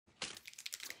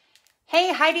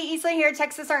Hey, Heidi Easley here,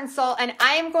 Texas Art and Soul, and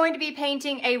I am going to be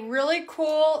painting a really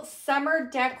cool summer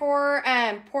decor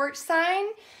porch sign.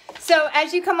 So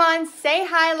as you come on, say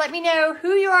hi, let me know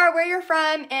who you are, where you're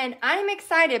from, and I'm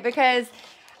excited because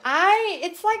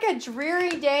it's like a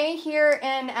dreary day here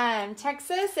in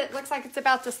Texas. It looks like it's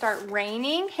about to start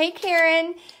raining. Hey,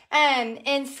 Karen.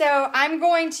 And so I'm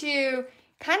going to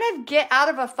kind of get out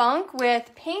of a funk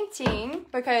with painting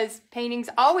because painting's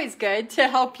always good to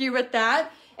help you with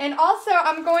that. And also,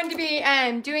 I'm going to be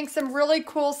doing some really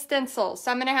cool stencils. So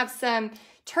I'm going to have some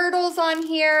turtles on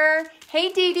here.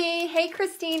 Hey, Dee Dee. Hey,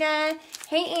 Christina.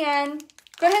 Hey, Ann.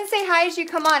 Go ahead and say hi as you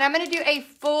come on. I'm going to do a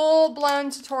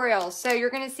full-blown tutorial. So you're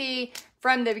going to see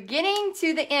from the beginning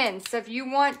to the end. So if you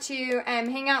want to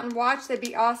hang out and watch, that'd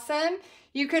be awesome.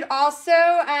 You could also,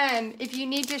 if you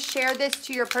need to share this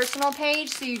to your personal page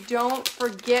so you don't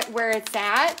forget where it's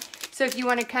at. So if you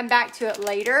want to come back to it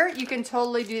later, you can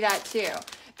totally do that too.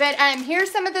 But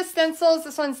here's some of the stencils.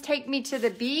 This one's Take Me to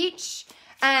the Beach.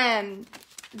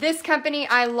 This company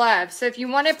I love. So if you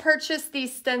want to purchase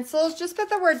these stencils, just put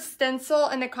the word stencil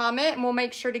in the comment and we'll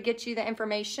make sure to get you the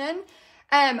information.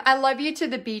 I love you to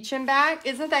the beach and back.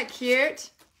 Isn't that cute?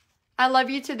 I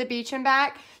love you to the beach and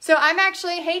back. So I'm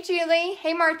actually, hey Julie,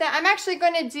 hey Martha, I'm actually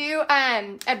going to do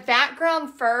a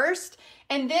background first.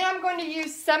 And then I'm going to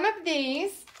use some of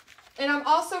these. And I'm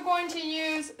also going to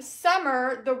use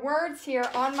summer, the words here,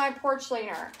 on my porch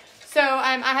liner. So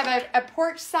I have a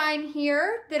porch sign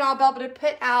here that I'll be able to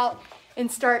put out and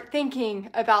start thinking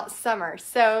about summer.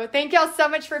 So thank y'all so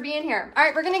much for being here. All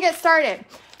right, we're going to get started.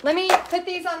 Let me put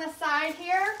these on the side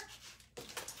here.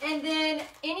 And then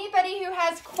anybody who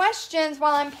has questions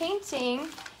while I'm painting,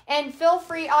 and feel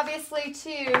free, obviously,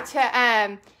 too,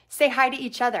 to say hi to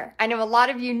each other. I know a lot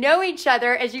of you know each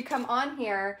other as you come on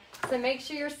here. So make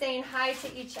sure you're saying hi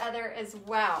to each other as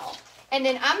well. And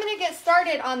then I'm going to get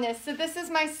started on this. So this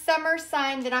is my summer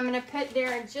sign that I'm going to put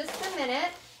there in just a minute.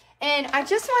 And I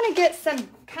just want to get some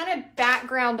kind of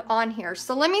background on here.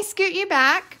 So let me scoot you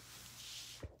back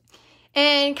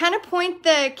and kind of point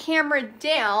the camera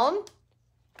down.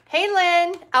 Hey,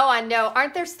 Lynn. Oh, I know.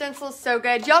 Aren't their stencils so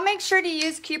good? Y'all make sure to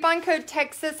use coupon code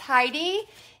TexasHeidi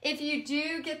if you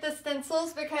do get the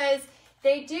stencils because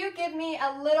they do give me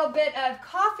a little bit of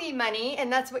coffee money,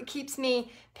 and that's what keeps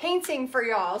me painting for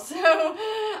y'all. So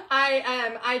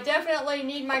I definitely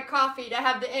need my coffee to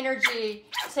have the energy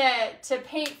to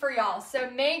paint for y'all. So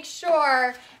make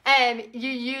sure you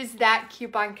use that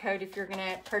coupon code if you're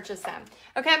gonna purchase them.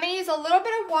 Okay, I'm gonna use a little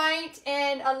bit of white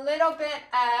and a little bit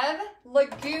of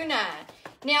Laguna.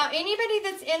 Now, anybody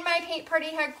that's in my paint party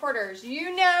headquarters,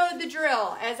 you know the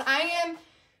drill. As I am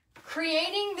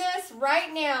creating this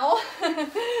right now,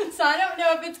 so I don't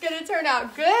know if it's going to turn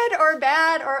out good or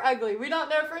bad or ugly. We don't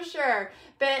know for sure,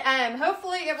 but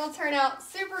hopefully it will turn out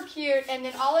super cute. And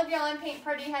then all of y'all in Paint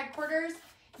Party Headquarters,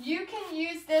 you can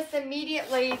use this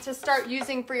immediately to start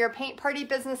using for your paint party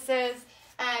businesses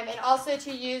and also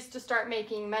to use to start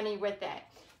making money with it.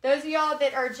 Those of y'all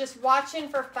that are just watching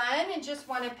for fun and just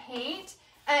want to paint,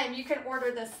 you can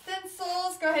order the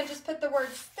stencils. Go ahead and just put the word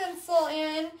stencil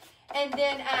in. And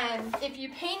then if you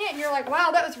paint it and you're like, wow,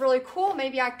 that was really cool,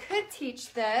 maybe I could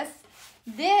teach this.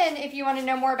 Then if you want to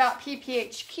know more about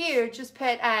PPHQ, just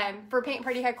put, for Paint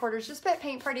Party Headquarters, just put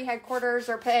Paint Party Headquarters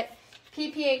or put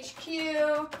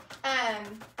PPHQ,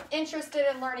 interested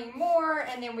in learning more,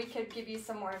 and then we could give you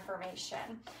some more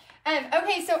information.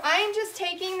 Okay, so I'm just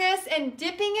taking this and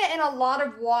dipping it in a lot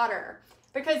of water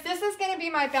because this is going to be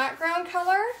my background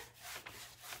color.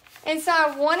 And so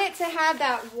I want it to have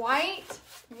that white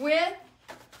with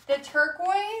the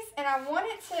turquoise, and I want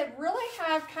it to really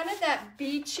have kind of that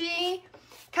beachy,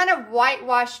 kind of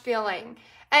whitewash feeling.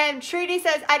 And Trudy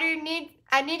says,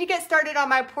 I need to get started on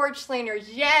my porch cleaners.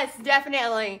 Yes,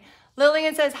 definitely.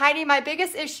 Lillian says, Heidi, my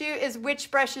biggest issue is which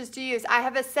brushes to use. I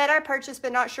have a set I purchased,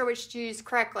 but not sure which to use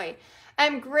correctly.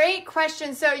 Great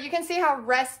question. So you can see how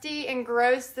rusty and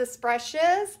gross this brush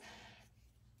is.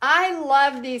 I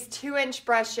love these 2-inch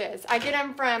brushes. I get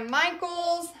them from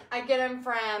Michael's. I get them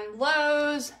from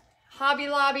Lowe's, Hobby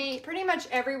Lobby. Pretty much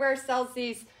everywhere sells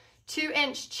these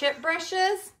 2-inch chip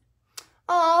brushes.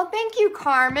 Oh, thank you,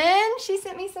 Carmen. She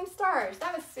sent me some stars.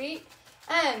 That was sweet.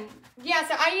 Yeah,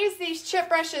 so I use these chip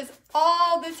brushes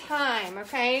all the time,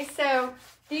 okay? So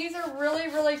these are really,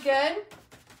 really good.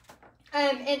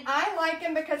 And I like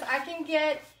them because I can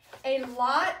get a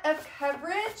lot of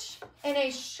coverage in a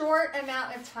short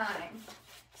amount of time.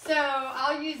 So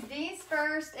I'll use these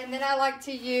first, and then I like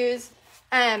to use,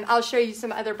 I'll show you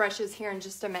some other brushes here in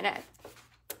just a minute.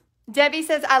 Debbie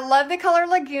says, I love the color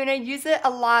Laguna. Use it a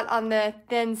lot on the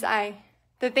thins I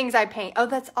the things I paint. Oh,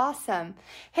 that's awesome.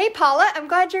 Hey, Paula, I'm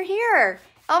glad you're here.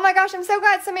 Oh my gosh, I'm so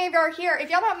glad so many of you are here. If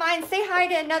y'all don't mind, say hi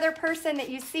to another person that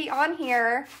you see on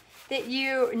here that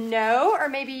you know, or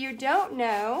maybe you don't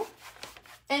know.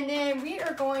 And then we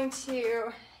are going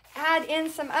to add in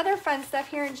some other fun stuff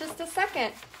here in just a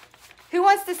second. Who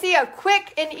wants to see a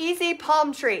quick and easy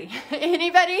palm tree?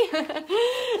 Anybody?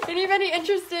 Anybody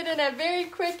interested in a very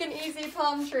quick and easy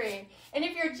palm tree? And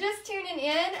if you're just tuning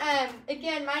in,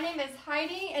 again, my name is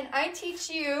Heidi, and I teach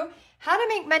you how to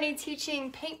make money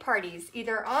teaching paint parties,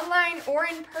 either online or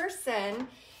in person.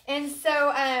 And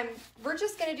so we're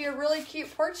just going to do a really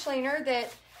cute porch liner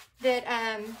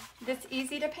that's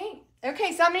easy to paint.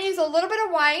 Okay, so I'm going to use a little bit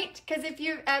of white, because if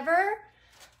you've ever...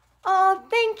 Oh,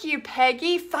 thank you,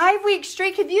 Peggy. 5-week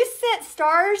streak. Have you sent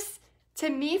stars to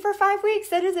me for 5 weeks?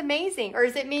 That is amazing. Or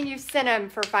does it mean you've sent them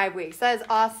for 5 weeks? That is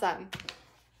awesome.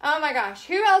 Oh my gosh.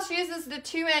 Who else uses the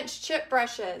 2-inch chip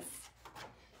brushes?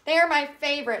 They are my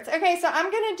favorites. Okay, so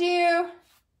I'm going to do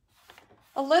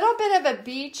a little bit of a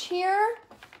beach here.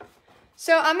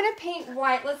 So I'm going to paint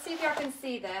white. Let's see if y'all can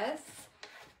see this.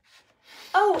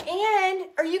 Oh, and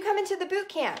are you coming to the boot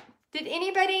camp? Did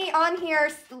anybody on here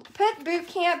put boot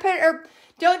camp, or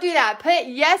don't do that. Put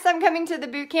yes, I'm coming to the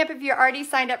boot camp if you're already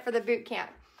signed up for the boot camp.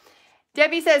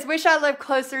 Debbie says, wish I lived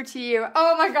closer to you.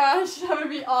 Oh my gosh, that would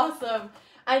be awesome.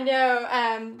 I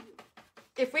know.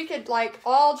 If we could like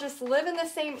all just live in the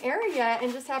same area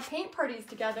and just have paint parties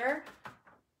together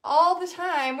all the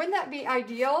time, wouldn't that be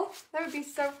ideal? That would be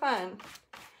so fun.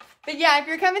 But yeah, if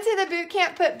you're coming to the boot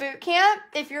camp, put boot camp.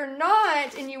 If you're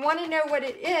not and you want to know what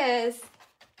it is,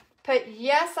 put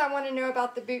yes, I want to know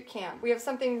about the boot camp. We have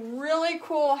something really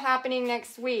cool happening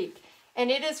next week.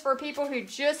 And it is for people who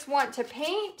just want to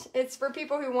paint. It's for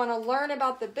people who want to learn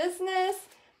about the business.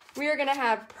 We are going to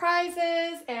have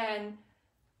prizes and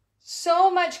so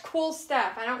much cool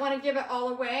stuff. I don't want to give it all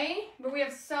away, but we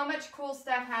have so much cool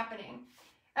stuff happening.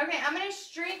 Okay, I'm going to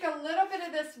streak a little bit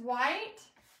of this white.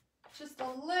 Just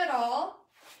a little.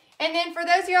 And then for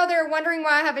those of y'all that are wondering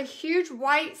why I have a huge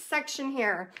white section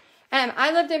here.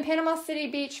 I lived in Panama City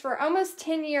Beach for almost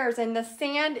 10 years, and the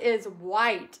sand is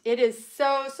white. It is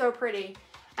so, so pretty.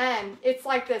 It's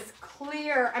like this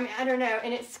clear, I don't know,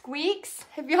 and it squeaks.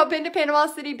 Have y'all been to Panama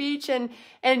City Beach and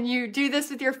you do this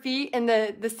with your feet and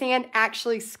the sand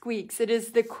actually squeaks? It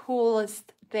is the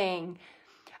coolest thing.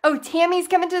 Oh, Tammy's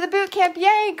coming to the boot camp.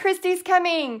 Yay, Christy's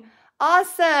coming.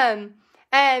 Awesome.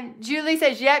 And Julie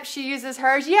says, yep, she uses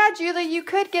hers. Yeah, Julie, you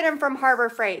could get them from Harbor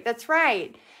Freight. That's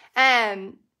right.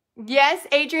 Yes,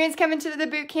 Adrian's coming to the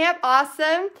boot camp.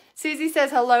 Awesome. Susie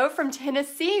says hello from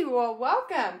Tennessee. Well,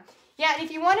 welcome. Yeah, and if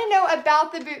you want to know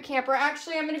about the boot camp, I'm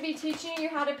going to be teaching you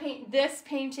how to paint this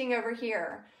painting over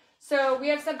here. So we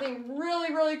have something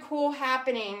really, really cool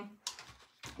happening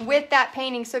with that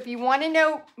painting. So if you want to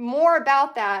know more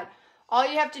about that, all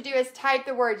you have to do is type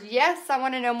the word, yes, I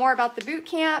want to know more about the boot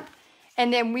camp,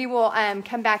 and then we will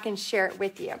come back and share it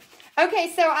with you.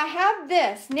 Okay, so I have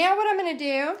this. Now what I'm going to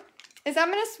do is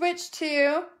I'm going to switch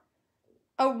to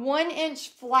a 1-inch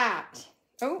flat.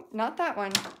 Oh, not that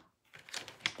one.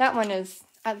 That one is,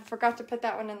 I forgot to put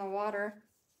that one in the water.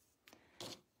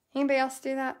 Anybody else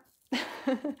do that?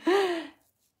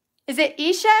 Is it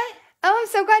Isha? Oh, I'm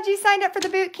so glad you signed up for the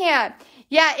boot camp.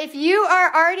 Yeah, if you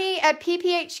are already a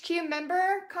PPHQ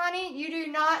member, Connie, you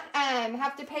do not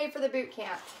have to pay for the boot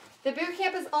camp. The boot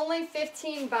camp is only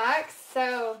 $15,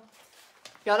 so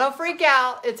y'all don't freak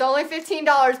out. It's only $15,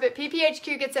 but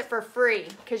PPHQ gets it for free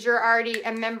because you're already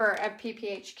a member of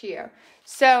PPHQ.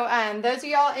 So those of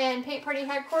y'all in Paint Party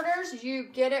Headquarters, you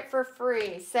get it for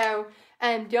free. So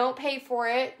don't pay for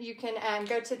it. You can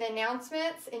go to the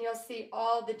announcements and you'll see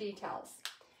all the details.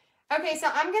 Okay, so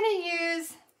I'm going to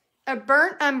use a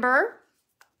burnt umber.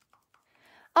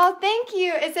 Oh, thank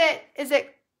you. Is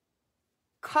it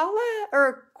Kala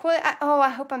or Quilla? Oh, I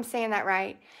hope I'm saying that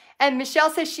right. And Michelle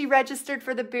says she registered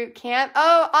for the boot camp.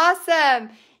 Oh, awesome.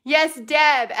 Yes,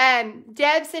 Deb.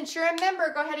 Deb, since you're a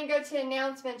member, go ahead and go to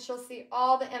announcements. You'll see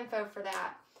all the info for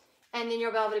that. And then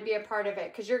you'll be able to be a part of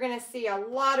it because you're going to see a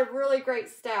lot of really great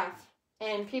stuff.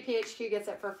 And PPHQ gets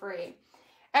it for free.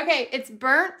 Okay, it's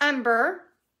burnt umber.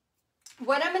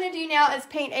 What I'm going to do now is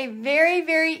paint a very,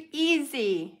 very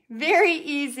easy.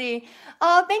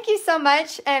 Oh, thank you so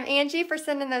much, Angie, for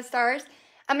sending those stars.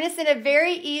 I'm going to send a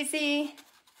very easy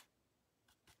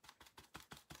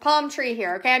palm tree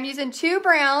here. Okay, I'm using 2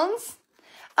 browns.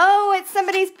 Oh, it's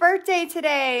somebody's birthday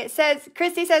today. It says,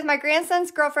 Christy says, my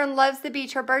grandson's girlfriend loves the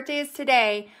beach. Her birthday is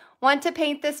today. Want to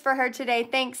paint this for her today.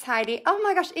 Thanks, Heidi. Oh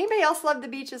my gosh, anybody else love the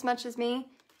beach as much as me?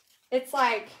 It's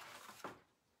like,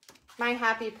 my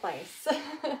happy place.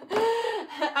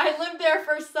 I lived there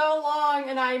for so long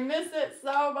and I miss it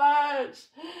so much.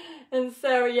 And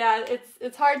so, yeah,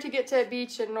 it's hard to get to a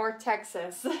beach in North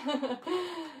Texas.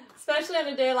 Especially on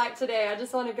a day like today. I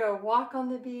just want to go walk on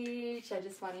the beach. I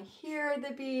just want to hear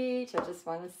the beach. I just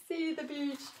want to see the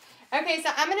beach. Okay, so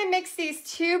I'm going to mix these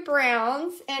two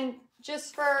browns. And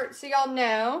just so y'all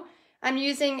know, I'm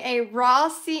using a raw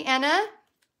sienna.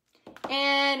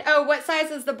 And, oh, what size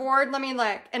is the board? Let me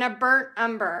look. And a burnt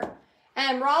umber.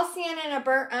 And raw sienna and a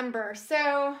burnt umber.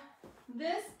 So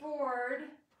this board,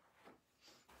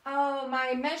 oh,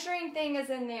 my measuring thing is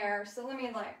in there. So let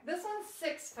me look. This one's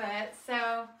 6 foot.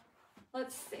 So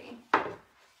let's see.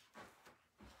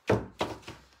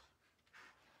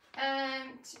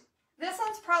 And this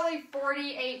one's probably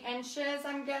 48 inches,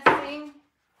 I'm guessing.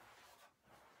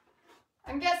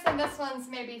 I'm guessing this one's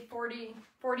maybe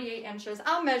 48 inches.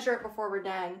 I'll measure it before we're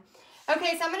done.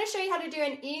 Okay, so I'm going to show you how to do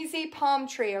an easy palm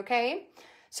tree, okay?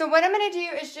 So what I'm going to do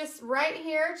is just right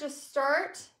here, just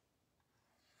start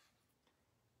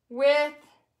with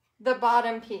the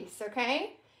bottom piece,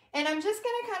 okay? And I'm just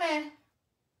going to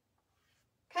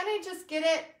kind of just get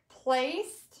it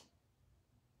placed.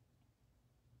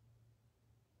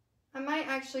 I might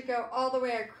actually go all the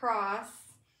way across.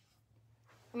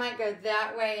 I might go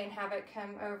that way and have it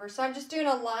come over. So I'm just doing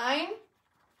a line,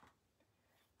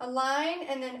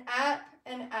 and then up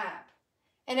and up.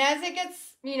 And as it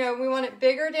gets, you know, we want it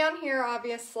bigger down here,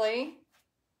 obviously,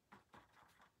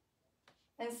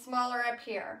 and smaller up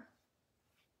here.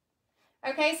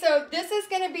 Okay, so this is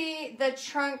going to be the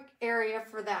trunk area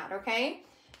for that, okay?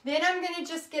 Then I'm going to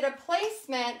just get a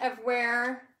placement of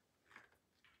where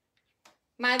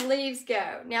my leaves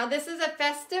go. Now this is a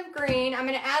festive green. I'm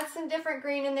going to add some different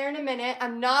green in there in a minute.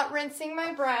 I'm not rinsing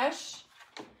my brush.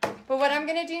 But what I'm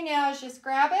going to do now is just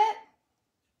grab it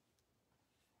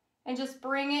and just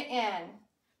bring it in.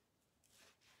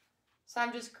 So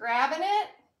I'm just grabbing it.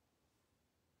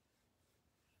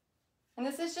 And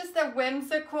this is just a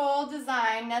whimsical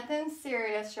design. Nothing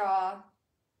serious, y'all.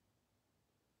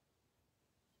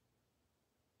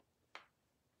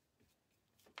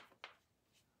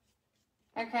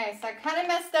 Okay, so I kind of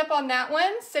messed up on that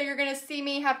one, so you're going to see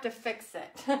me have to fix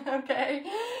it, okay?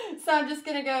 So I'm just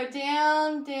going to go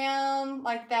down, down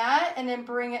like that, and then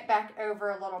bring it back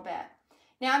over a little bit.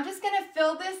 Now I'm just going to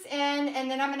fill this in, and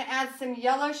then I'm going to add some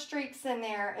yellow streaks in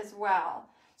there as well.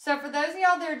 So for those of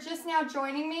y'all that are just now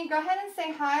joining me, go ahead and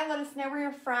say hi, let us know where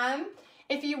you're from.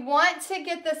 If you want to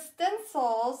get the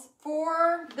stencils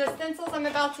for the stencils I'm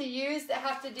about to use that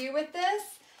have to do with this,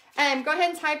 go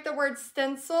ahead and type the word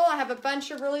stencil. I have a bunch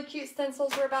of really cute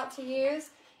stencils we're about to use.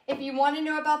 If you want to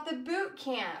know about the boot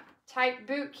camp, type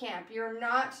boot camp. You're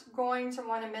not going to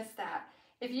want to miss that.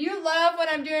 If you love what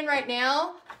I'm doing right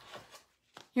now,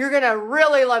 you're going to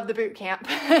really love the boot camp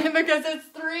because it's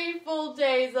 3 full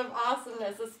days of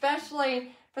awesomeness,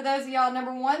 especially for those of y'all,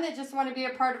 number one, that just want to be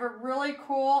a part of a really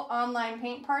cool online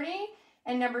paint party.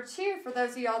 And number two, for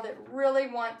those of y'all that really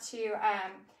want to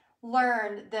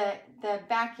learn the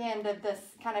back end of this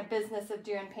kind of business of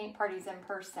doing paint parties in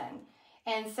person.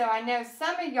 And so I know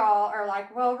some of y'all are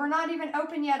like, well, we're not even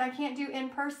open yet. I can't do in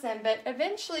person, but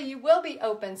eventually you will be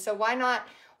open. So why not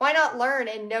learn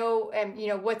and know, you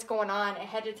know, what's going on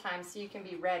ahead of time so you can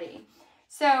be ready.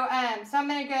 So, so I'm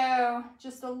going to go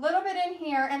just a little bit in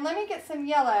here, and let me get some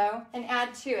yellow and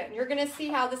add to it. And you're going to see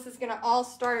how this is going to all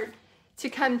start to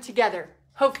come together.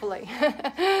 Hopefully.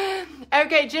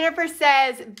 Okay, Jennifer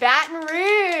says, Baton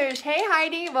Rouge. Hey,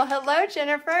 Heidi. Well, hello,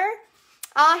 Jennifer.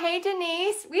 Oh, hey,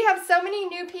 Denise. We have so many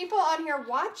new people on here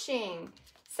watching.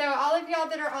 So all of y'all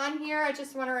that are on here, I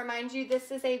just want to remind you,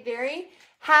 this is a very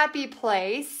happy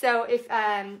place. So if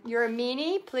you're a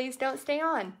meanie, please don't stay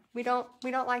on. We don't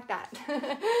like that.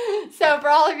 So for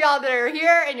all of y'all that are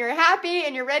here and you're happy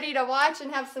and you're ready to watch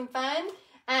and have some fun,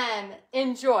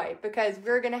 enjoy, because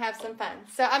we're going to have some fun.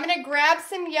 So I'm going to grab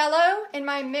some yellow in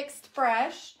my mixed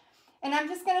brush, and I'm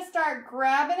just going to start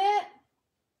grabbing it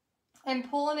and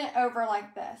pulling it over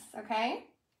like this, okay?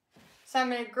 So I'm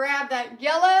going to grab that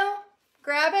yellow,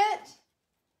 grab it,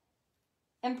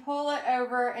 and pull it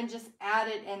over and just add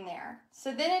it in there.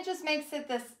 So then it just makes it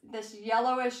this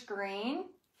yellowish green.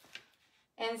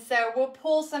 And so we'll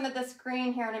pull some of this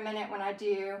green here in a minute when I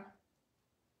do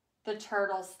the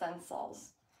turtle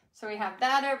stencils. So we have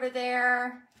that over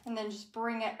there, and then just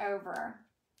bring it over.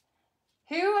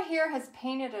 Who here has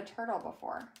painted a turtle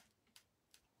before?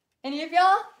 Any of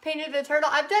y'all painted a turtle?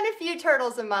 I've done a few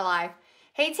turtles in my life.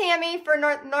 Hey, Tammy from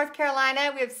North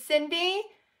Carolina. We have Cindy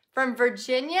from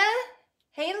Virginia.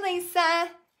 Hey,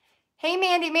 Lisa. Hey,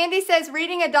 Mandy. Mandy says,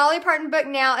 reading a Dolly Parton book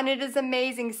now, and it is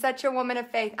amazing. Such a woman of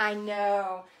faith. I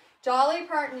know. Dolly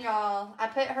Parton, y'all. I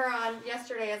put her on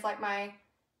yesterday as like my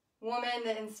woman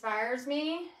that inspires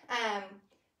me.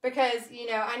 Because, you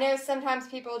know, I know sometimes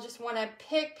people just want to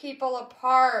pick people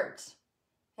apart.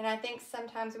 And I think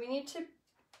sometimes we need to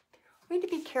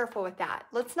be careful with that.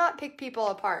 Let's not pick people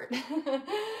apart.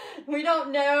 We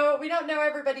don't know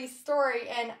everybody's story.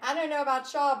 And I don't know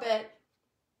about y'all, but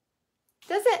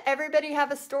doesn't everybody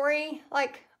have a story?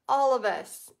 Like all of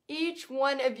us, each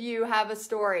one of you have a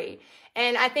story.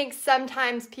 And I think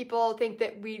sometimes people think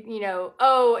that we, you know,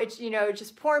 oh, it's, you know,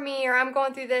 just poor me, or I'm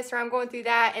going through this, or I'm going through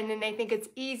that. And then they think it's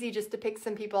easy just to pick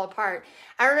some people apart.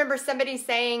 I remember somebody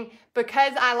saying,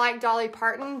 because I like Dolly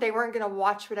Parton, they weren't going to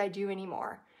watch what I do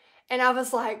anymore. And I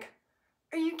was like,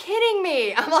 are you kidding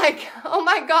me? I'm like, oh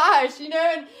my gosh, you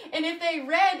know, and if they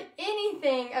read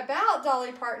anything about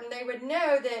Dolly Parton, they would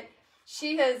know that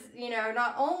she has, you know,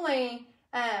 not only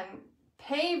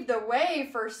paved the way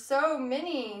for so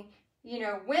many, you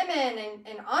know, women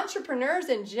and entrepreneurs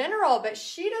in general, but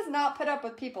she does not put up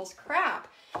with people's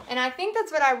crap. And I think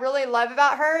that's what I really love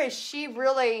about her is she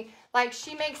really, like,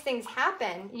 she makes things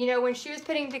happen. You know, when she was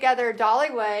putting together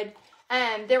Dollywood,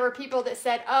 there were people that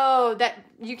said, oh, that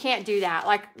you can't do that.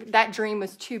 Like, that dream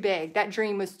was too big. That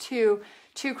dream was too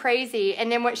crazy.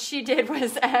 And then what she did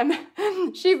was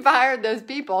she fired those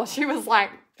people. She was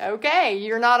like, okay,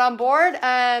 you're not on board.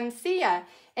 See ya.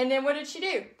 And then what did she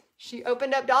do? She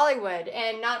opened up Dollywood.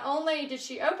 And not only did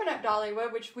she open up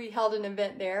Dollywood, which we held an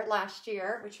event there last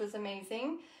year, which was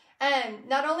amazing.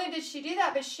 Not only did she do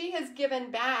that, but she has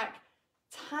given back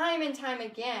time and time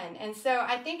again. And so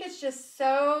I think it's just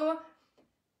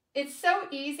it's so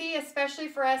easy, especially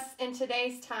for us in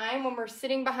today's time when we're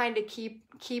sitting behind a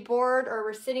keyboard or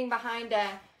we're sitting behind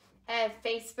a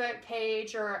Facebook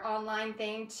page or online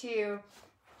thing to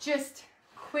just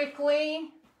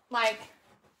quickly, like,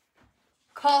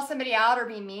 call somebody out or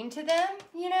be mean to them,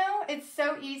 you know? It's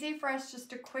so easy for us just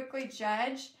to quickly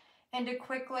judge and to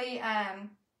quickly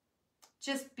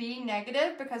just be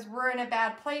negative because we're in a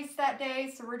bad place that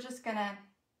day, so we're just gonna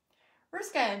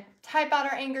type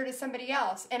out our anger to somebody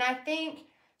else. And I think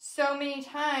so many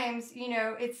times, you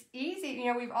know, it's easy, you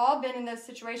know, we've all been in those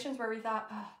situations where we thought,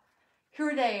 oh, who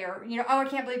are they? Or, you know, oh, I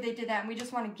can't believe they did that. And we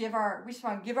just want to give our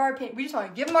opinion. We just want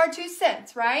to give them our 2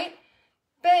 cents, right?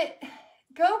 But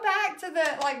go back to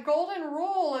the, like, golden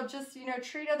rule of just, you know,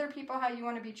 treat other people how you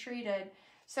want to be treated.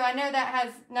 So I know that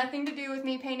has nothing to do with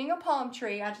me painting a palm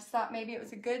tree. I just thought maybe it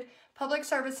was a good public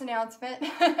service announcement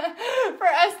for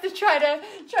us to try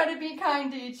to be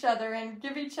kind to each other and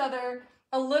give each other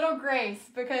a little grace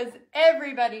because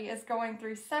everybody is going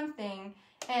through something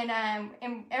and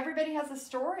everybody has a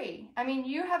story. I mean,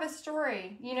 you have a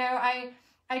story. You know,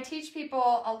 I teach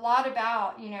people a lot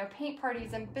about, you know, paint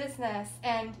parties and business,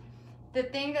 and the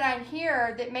thing that I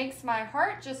hear that makes my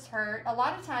heart just hurt a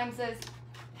lot of times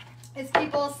is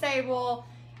people say, well,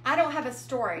 I don't have a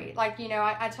story. Like, you know,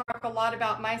 I talk a lot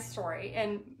about my story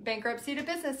and bankruptcy to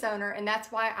business owner. And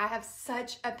that's why I have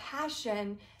such a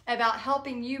passion about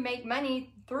helping you make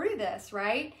money through this,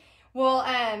 right? Well,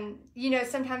 you know,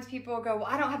 sometimes people will go, well,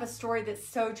 I don't have a story that's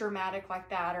so dramatic like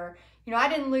that. Or, you know, I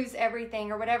didn't lose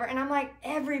everything or whatever. And I'm like,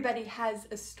 everybody has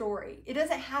a story. It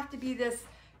doesn't have to be this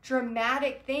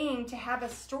dramatic thing to have a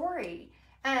story.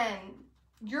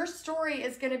 Your story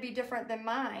is going to be different than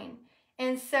mine.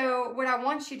 And so what I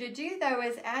want you to do, though,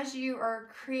 is as you are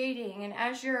creating and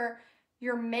as you're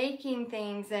making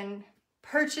things and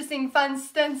purchasing fun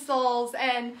stencils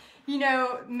and, you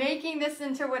know, making this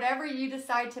into whatever you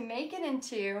decide to make it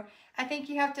into, I think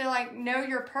you have to, like, know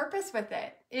your purpose with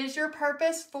it. Is your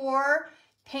purpose for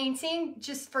painting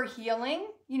just for healing?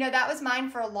 You know, that was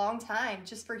mine for a long time,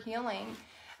 just for healing.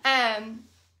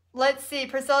 Let's see.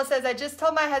 Priscilla says, I just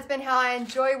told my husband how I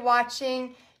enjoy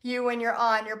watching you when you're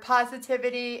on, your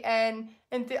positivity and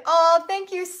oh,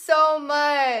 thank you so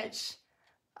much.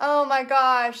 Oh my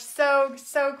gosh, so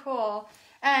cool.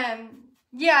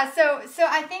 Yeah, so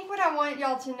I think what I want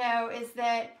y'all to know is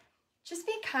that just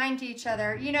be kind to each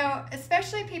other. You know,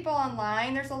 especially people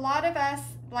online. There's a lot of us,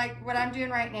 like what I'm doing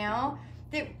right now,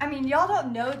 that, I mean, y'all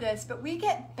don't know this, but we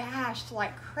get bashed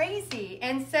like crazy.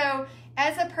 And so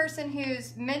as a person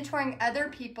who's mentoring other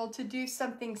people to do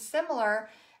something similar,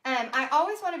 I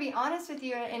always want to be honest with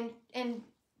you and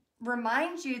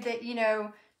remind you that, you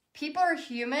know, people are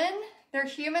human. They're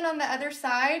human on the other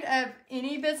side of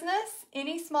any business,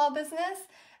 any small business.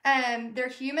 They're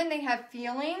human. They have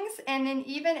feelings. And then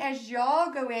even as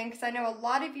y'all go in, because I know a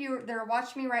lot of you that are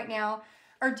watching me right now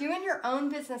are doing your own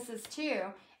businesses too.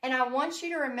 And I want you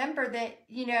to remember that,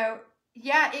 you know,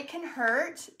 yeah, it can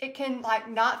hurt. It can, like,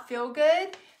 not feel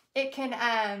good. It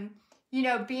can, you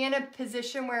know, be in a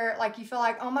position where like you feel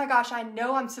like, oh my gosh, I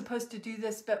know I'm supposed to do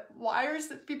this, but why are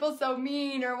people so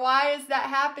mean, or why is that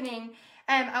happening?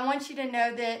 I want you to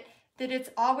know that it's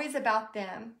always about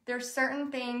them. There's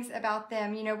certain things about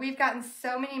them. You know, we've gotten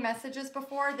so many messages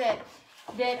before that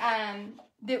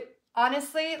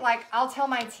honestly, like I'll tell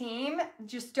my team,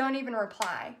 just don't even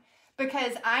reply,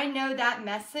 because I know that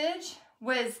message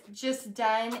was just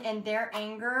done in their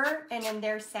anger and in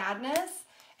their sadness.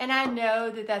 And I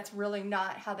know that that's really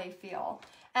not how they feel.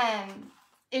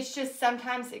 It's just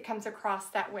sometimes it comes across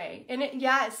that way. And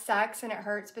it sucks and it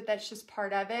hurts, but that's just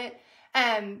part of it.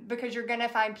 Because you're going to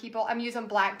find people, I'm using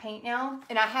black paint now,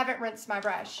 and I haven't rinsed my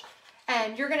brush.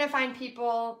 And you're going to find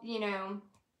people, you know,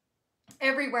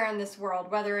 everywhere in this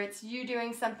world, whether it's you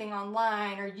doing something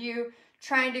online or you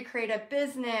trying to create a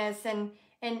business. And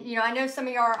you know, I know some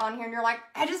of y'all are on here and you're like,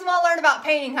 I just want to learn about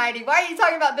painting, Heidi. Why are you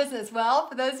talking about business? Well,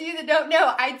 for those of you that don't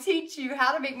know, I teach you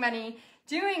how to make money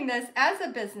doing this as a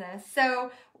business.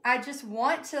 So I just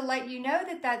want to let you know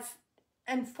that that's,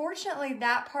 unfortunately,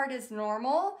 that part is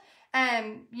normal.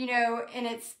 You know, and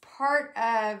it's part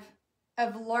of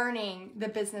learning the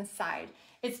business side.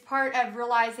 It's part of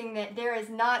realizing that there is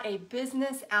not a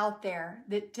business out there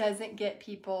that doesn't get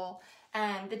people,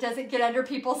 that doesn't get under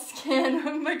people's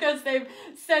skin because they've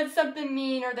said something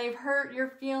mean or they've hurt your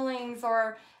feelings,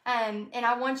 or, and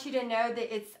I want you to know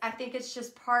that I think it's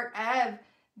just part of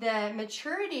the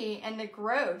maturity and the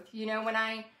growth. You know, when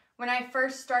I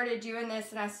first started doing this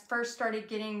and I first started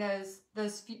getting those,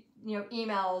 you know,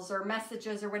 emails or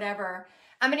messages or whatever,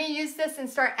 I'm going to use this and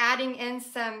start adding in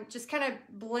some, just kind of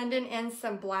blending in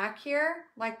some black here,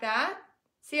 like that.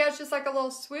 See how it's just like a little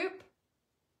swoop?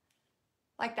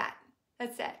 Like that.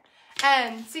 That's it.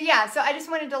 So yeah, so I just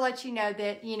wanted to let you know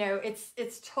that, you know, it's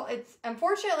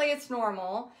unfortunately it's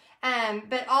normal.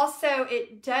 But also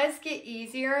it does get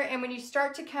easier. And when you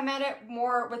start to come at it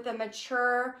more with a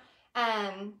mature,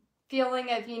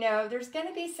 feeling of, you know, there's going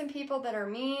to be some people that are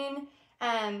mean,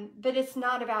 but it's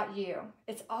not about you.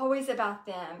 It's always about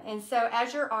them. And so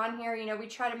as you're on here, you know, we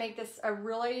try to make this a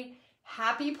really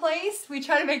happy place. We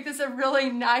try to make this a really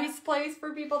nice place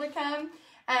for people to come.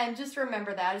 And just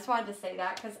remember that. I just wanted to say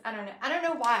that because I don't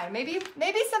know why. Maybe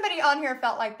somebody on here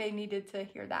felt like they needed to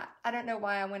hear that. I don't know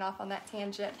why I went off on that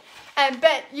tangent.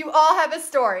 But you all have a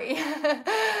story.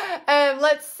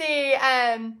 Let's see.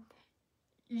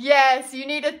 Yes, you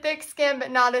need a thick skin, but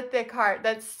not a thick heart.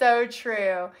 That's so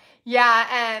true.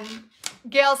 Yeah,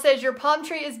 Gail says, your palm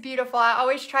tree is beautiful. I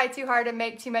always try too hard to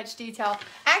make too much detail.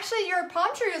 Actually, your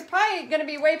palm tree is probably going to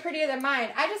be way prettier than mine.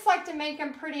 I just like to make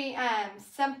them pretty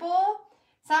simple.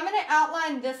 So I'm going to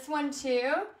outline this one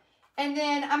too. And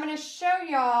then I'm going to show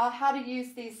y'all how to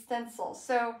use these stencils.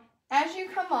 So as you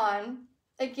come on,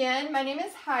 again, my name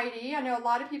is Heidi. I know a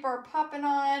lot of people are popping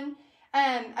on.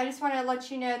 I just want to let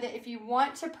you know that if you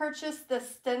want to purchase the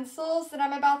stencils that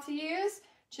I'm about to use,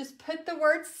 just put the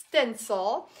word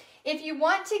stencil. If you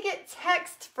want to get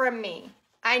text from me,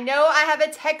 I know I have a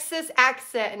Texas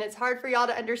accent and it's hard for y'all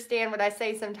to understand what I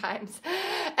say sometimes.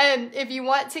 If you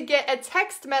want to get a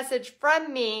text message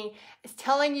from me, it's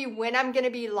telling you when I'm going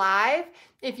to be live.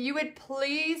 If you would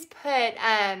please put,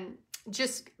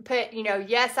 just put, you know,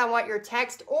 yes, I want your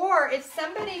text. Or if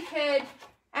somebody could,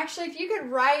 actually, if you could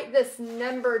write this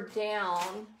number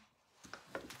down.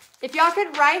 If y'all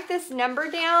could write this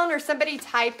number down or somebody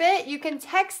type it, you can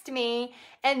text me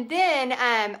and then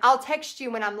I'll text you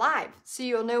when I'm live so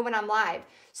you'll know when I'm live.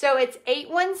 So it's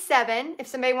 817, if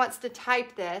somebody wants to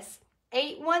type this,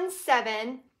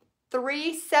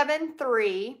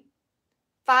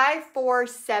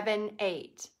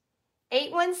 817-373-5478.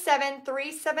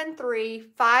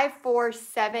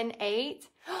 817-373-5478.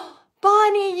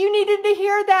 Bonnie, you needed to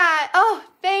hear that. Oh,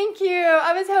 thank you.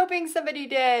 I was hoping somebody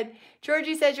did.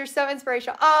 Georgie says you're so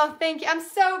inspirational. Oh, thank you. I'm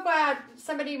so glad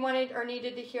somebody wanted or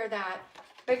needed to hear that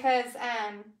because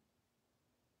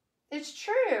it's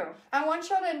true. I want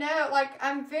y'all to know, like,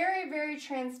 I'm very, very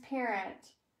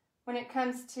transparent when it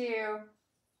comes to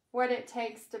what it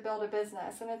takes to build a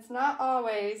business. And it's not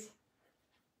always,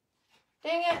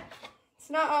 dang it, it's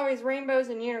not always rainbows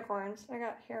and unicorns. I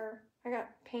got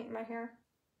paint in my hair.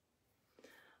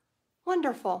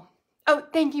 Wonderful. Oh,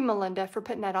 thank you, Melinda, for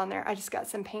putting that on there. I just got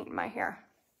some paint in my hair.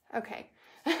 Okay.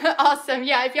 Awesome.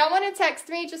 Yeah, if y'all want to text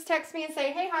me, just text me and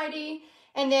say, hey, Heidi.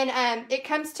 And then it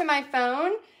comes to my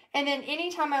phone. And then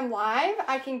anytime I'm live,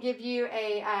 I can give you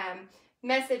a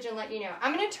message and let you know.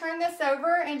 I'm going to turn this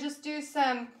over and just do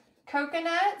some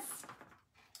coconuts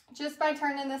just by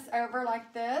turning this over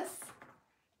like this.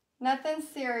 Nothing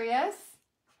serious.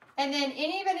 And then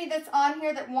anybody that's on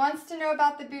here that wants to know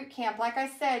about the boot camp, like I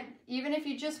said, even if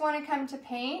you just want to come to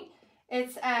paint,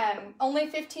 It's only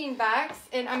 15 bucks,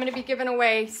 and I'm going to be giving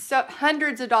away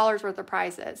hundreds of dollars worth of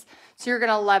prizes. So you're going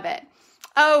to love it.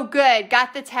 Oh, good.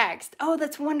 Got the text. Oh,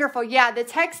 that's wonderful. Yeah, the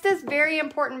text is very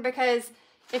important because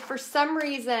if for some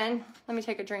reason, let me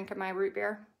take a drink of my root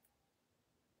beer.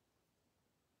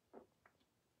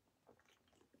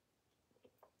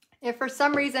 If for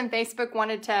some reason Facebook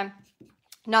wanted to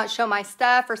not show my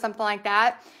stuff or something like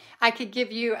that, I could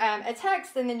give you a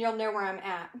text and then you'll know where I'm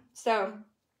at. So,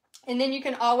 and then you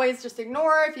can always just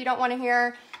ignore if you don't want to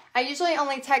hear. I usually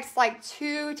only text like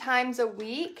 2 times a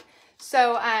week.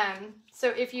 So, so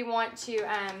if you want to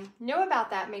know about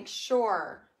that, make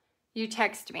sure you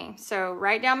text me. So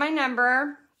write down my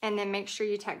number and then make sure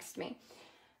you text me.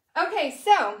 Okay,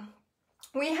 so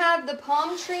we have the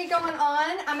palm tree going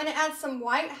on. I'm going to add some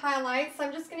white highlights.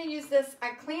 I'm just going to use this.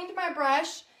 I cleaned my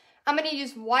brush. I'm going to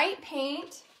use white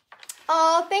paint.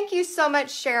 Oh, thank you so much,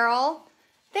 Cheryl.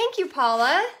 Thank you,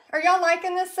 Paula. Are y'all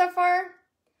liking this so far?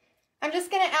 I'm just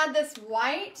going to add this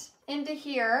white into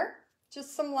here.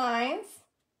 Just some lines.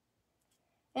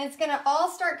 And it's going to all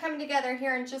start coming together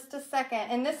here in just a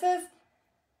second. And this is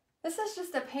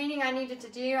just a painting I needed to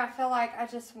do. I feel like I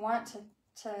just want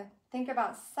to think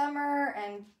about summer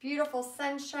and beautiful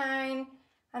sunshine.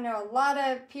 I know a lot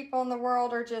of people in the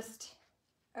world are just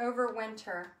over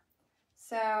winter.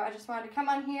 So I just wanted to come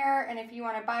on here, and if you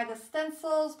want to buy the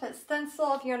stencils, put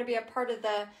stencil. If you want to be a part of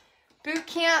the boot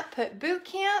camp, put boot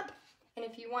camp. And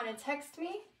if you want to text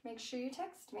me, make sure you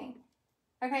text me.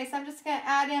 Okay, so I'm just going to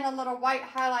add in a little white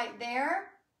highlight there.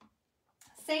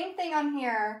 Same thing on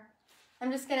here.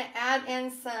 I'm just going to add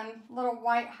in some little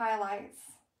white highlights.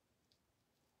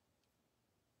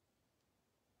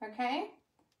 Okay,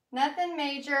 nothing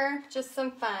major, just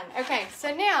some fun. Okay,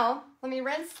 so now let me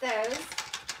rinse those.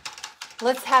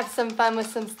 Let's have some fun with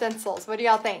some stencils. What do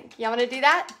y'all think? Y'all want to do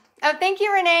that? Oh, thank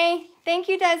you, Renee. Thank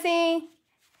you, Desi.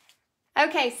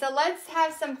 Okay, so let's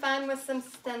have some fun with some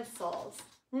stencils.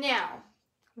 Now,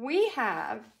 we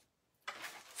have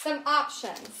some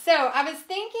options. So I was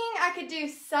thinking I could do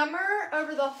summer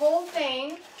over the whole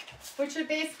thing, which would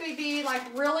basically be like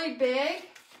really big,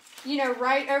 you know,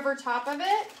 right over top of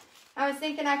it. I was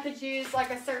thinking I could use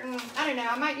like a certain, I don't know,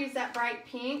 I might use that bright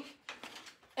pink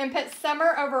and put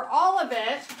summer over all of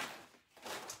it.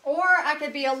 Or I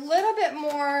could be a little bit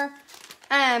more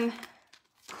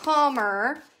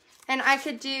calmer, and I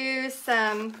could do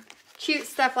some cute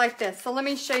stuff like this. So let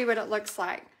me show you what it looks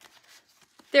like.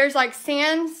 There's like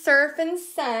sand, surf, and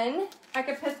sun. I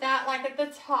could put that like at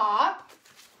the top.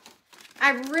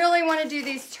 I really want to do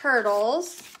these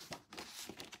turtles.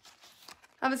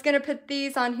 I was going to put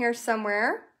these on here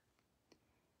somewhere.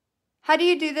 How do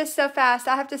you do this so fast?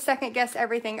 I have to second guess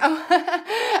everything. Oh,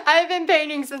 I've been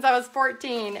painting since I was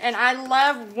 14, and I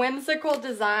love whimsical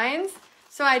designs,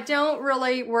 so I don't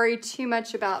really worry too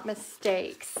much about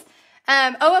mistakes.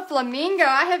 Oh, a flamingo.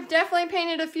 I have definitely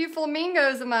painted a few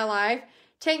flamingos in my life.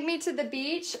 Take me to the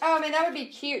beach. Oh, man, that would be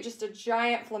cute. Just a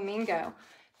giant flamingo.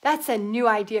 That's a new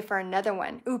idea for another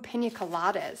one. Ooh, pina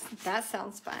coladas. That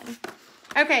sounds fun.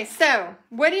 Okay, so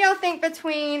what do y'all think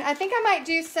between, I think I might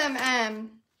do some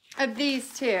of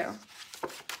these too.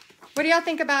 What do y'all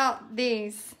think about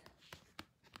these?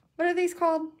 What are these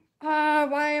called?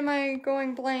 Why am I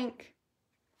going blank?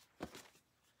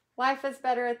 Life is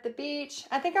better at the beach.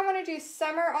 I think I want to do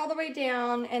summer all the way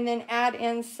down and then add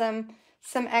in some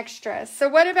extras. So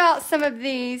what about some of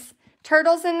these?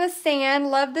 Turtles in the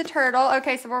sand. Love the turtle.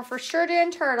 Okay, so we're for sure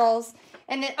doing turtles.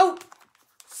 And then, oh,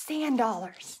 sand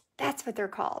dollars. That's what they're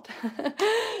called.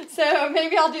 So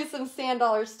maybe I'll do some sand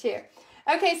dollars too.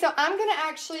 Okay, so I'm going to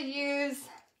actually use,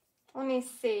 let me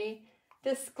see,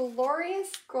 this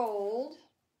glorious gold.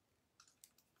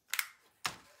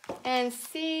 And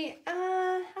see,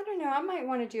 I don't know, I might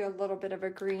want to do a little bit of a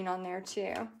green on there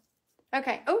too.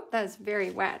 Okay, oh, that is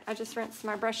very wet. I just rinsed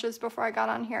my brushes before I got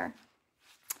on here.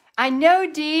 I know,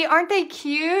 Dee, aren't they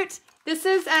cute? This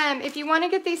is, if you want to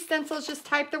get these stencils, just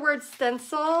type the word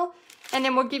stencil, and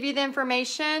then we'll give you the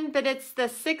information, but it's the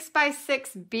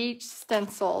 6x6 beach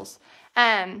stencils.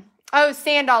 Oh,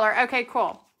 sand dollar. Okay,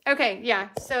 cool. Okay, yeah,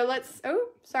 so let's, oh,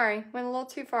 sorry, went a little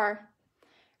too far.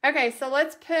 Okay, so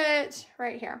let's put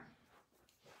right here.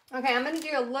 Okay, I'm going to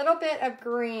do a little bit of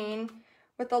green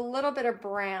with a little bit of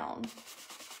brown.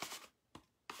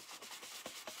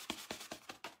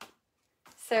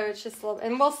 So it's just a little,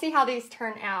 and we'll see how these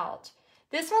turn out.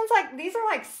 This one's like, these are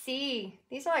like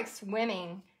these are like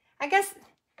swimming. I guess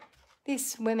these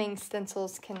swimming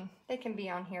stencils can be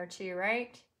on here too,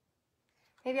 right?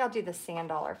 Maybe I'll do the sand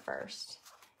dollar first.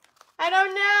 I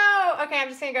don't know. Okay, I'm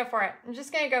just going to go for it. I'm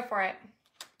just going to go for it.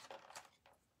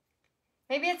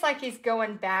 Maybe it's like he's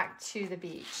going back to the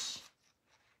beach.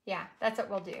 Yeah, that's what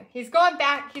we'll do. He's going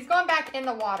back in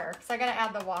the water because I gotta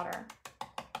add the water.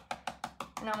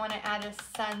 And I want to add a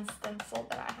sun stencil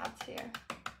that I have too.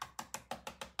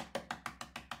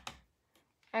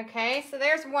 Okay, so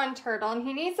there's one turtle and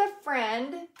he needs a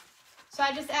friend. So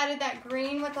I just added that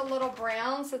green with a little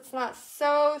brown so it's not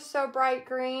so bright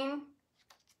green.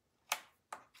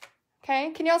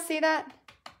 Okay, can y'all see that?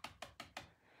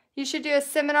 You should do a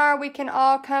seminar. We can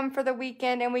all come for the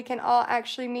weekend and we can all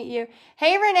actually meet you.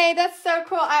 Hey, Renee, that's so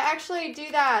cool. I actually do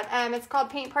that. It's called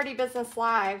Paint Party Business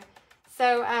Live.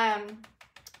 So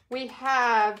we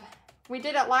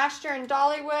did it last year in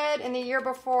Dollywood and the year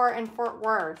before in Fort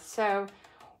Worth. So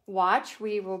watch,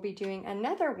 we will be doing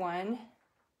another one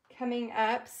coming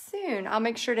up soon. I'll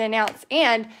make sure to announce,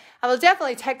 and I will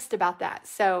definitely text about that.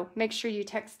 So make sure you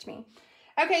text me.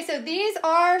 Okay, so these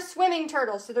are swimming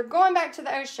turtles. So they're going back to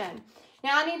the ocean.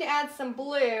 Now I need to add some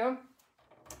blue.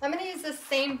 I'm going to use the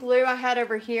same blue I had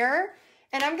over here,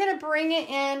 and I'm going to bring it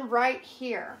in right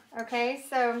here. Okay,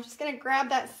 so I'm just going to grab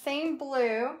that same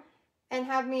blue and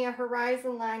have me a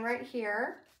horizon line right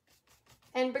here.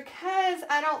 And because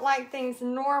I don't like things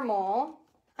normal,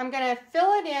 I'm going to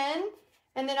fill it in,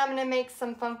 and then I'm going to make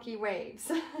some funky waves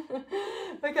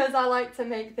because I like to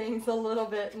make things a little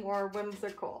bit more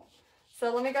whimsical.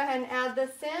 So let me go ahead and add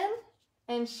this in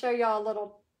and show y'all a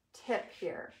little tip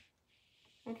here.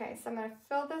 Okay, so I'm going to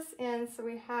fill this in so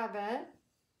we have it.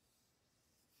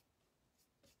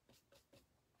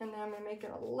 And then I'm going to make it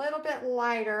a little bit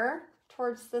lighter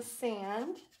towards the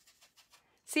sand.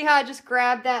 See how I just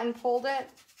grabbed that and pulled it?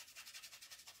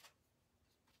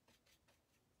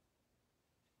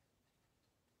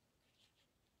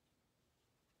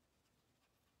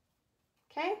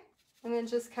 Okay, and then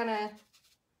just kind of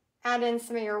add in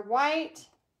some of your white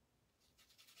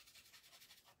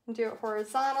and do it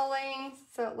horizontally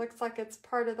so it looks like it's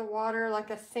part of the water,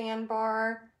 like a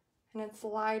sandbar, and it's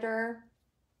lighter.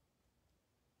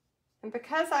 And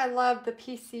because I love the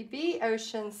PCB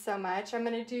ocean so much, I'm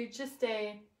going to do just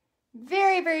a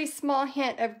very small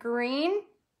hint of green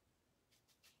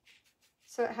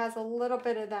so it has a little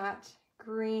bit of that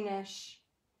greenish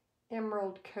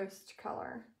emerald coast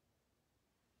color.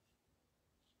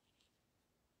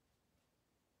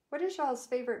 What is y'all's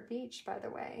favorite beach, by the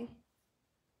way?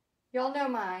 Y'all know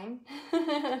mine.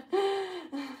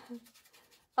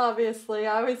 Obviously,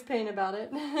 I always paint about it.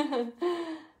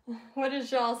 What is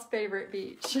y'all's favorite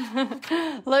beach?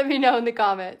 Let me know in the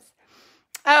comments.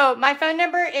 Oh, my phone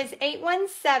number is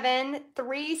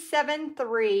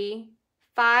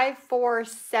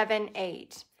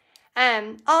 817-373-5478.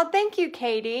 Oh, thank you,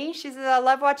 Katie. She says, I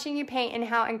love watching you paint and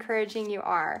how encouraging you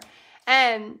are.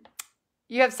 You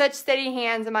have such steady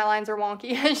hands and my lines are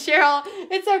wonky. Cheryl,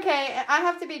 it's okay. I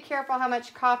have to be careful how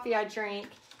much coffee I drink.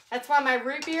 That's why my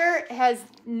root beer has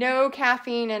no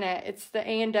caffeine in it. It's the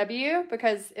A&W,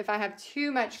 because if I have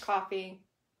too much coffee,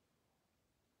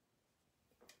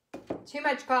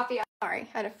 sorry, I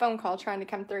had a phone call trying to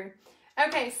come through.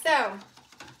 Okay, so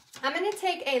I'm going to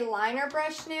take a liner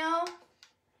brush now,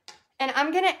 and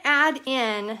I'm going to add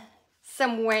in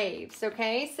some waves,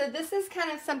 okay? So this is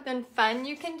kind of something fun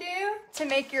you can do to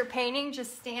make your painting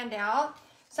just stand out.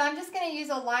 So I'm just going to use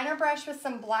a liner brush with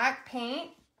some black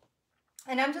paint,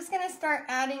 and I'm just going to start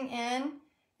adding in,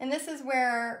 and this is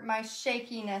where my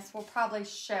shakiness will probably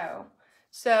show.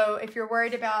 So if you're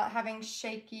worried about having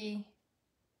shaky,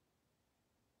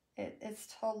 it's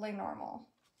totally normal.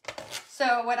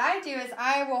 So what I do is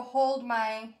I will hold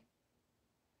my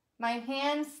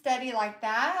hand steady like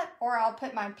that, or I'll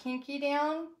put my pinky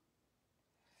down.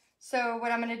 So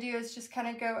what I'm going to do is just kind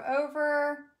of go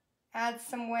over, add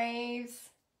some waves.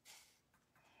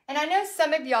 And I know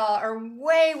some of y'all are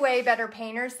way better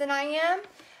painters than I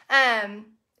am.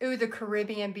 Ooh, the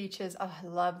Caribbean beaches. Oh, I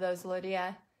love those,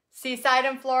 Lydia. Seaside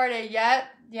in Florida, yep.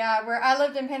 Yeah, where I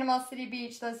lived in Panama City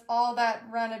Beach, all that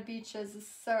run of beaches is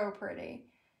so pretty.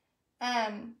 So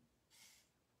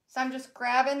I'm just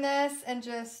grabbing this and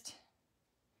just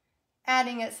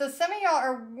adding it. So some of y'all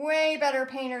are way better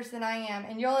painters than I am,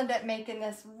 and you'll end up making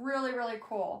this really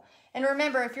cool. And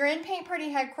remember, if you're in Paint Party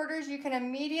headquarters, you can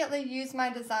immediately use my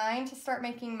design to start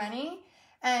making money.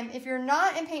 If you're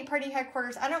not in Paint Party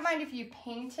headquarters, I don't mind if you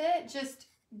paint it, just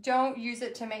don't use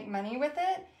it to make money with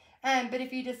it. But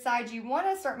if you decide you want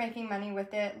to start making money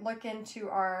with it, look into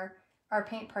our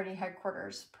Paint Party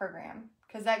headquarters program,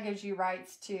 because that gives you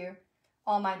rights to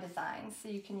all my designs, so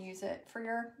you can use it for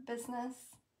your business.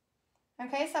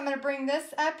 Okay, so I'm going to bring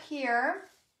this up here.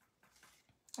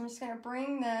 I'm just going to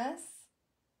bring this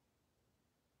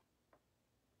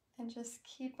and just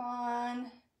keep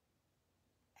on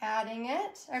adding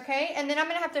it. Okay, and then I'm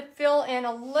going to have to fill in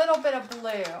a little bit of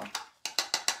blue.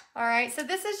 All right, so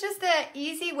this is just an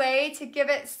easy way to give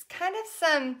it kind of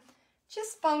some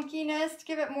just funkiness, to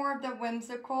give it more of the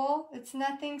whimsical. It's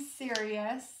nothing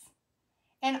serious.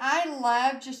 And I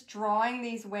love just drawing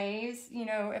these waves, you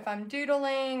know, if I'm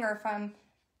doodling or if I'm,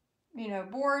 you know,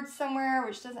 bored somewhere,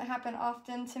 which doesn't happen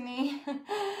often to me.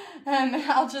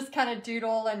 I'll just kind of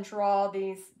doodle and draw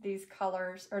these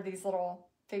colors or these little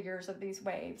figures of these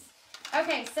waves.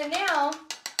 Okay, so now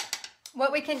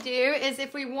what we can do is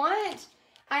if we want,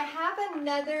 I have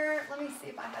another, let me see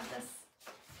if I have this.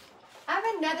 I have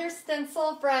another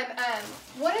stencil from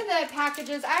one of the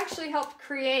packages. I actually helped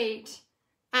create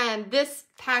this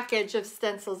package of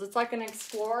stencils. It's like an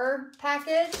Explorer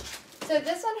package. So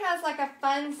this one has like a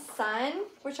fun sun,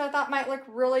 which I thought might look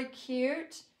really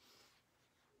cute.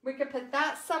 We could put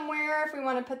that somewhere if we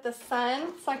want to put the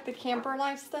sun. It's like the Camper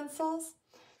Life stencils.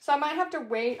 So I might have to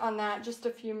wait on that just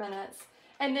a few minutes.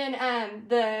 And then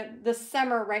the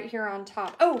summer right here on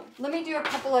top. Oh, let me do a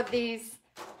couple of these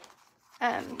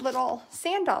little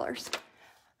sand dollars.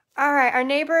 All right, our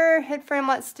neighborhood friend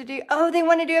wants to do, oh, they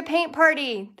want to do a paint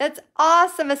party. That's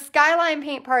awesome, a skyline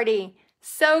paint party.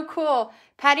 So cool.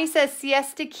 Patty says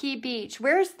Siesta Key Beach.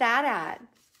 Where's that at?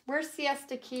 Where's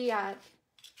Siesta Key at?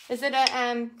 Is it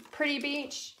a pretty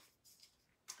beach?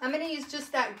 I'm going to use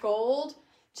just that gold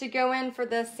to go in for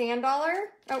the sand dollar.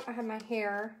 Oh, I have my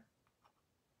hair.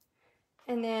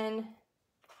 And then,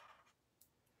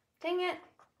 dang it.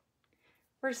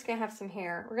 We're just going to have some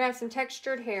hair. We're going to have some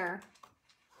textured hair.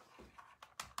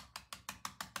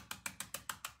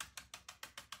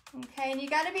 Okay, and you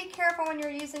got to be careful when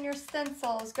you're using your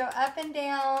stencils. Go up and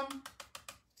down.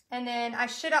 And then I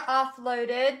should have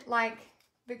offloaded, like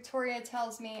Victoria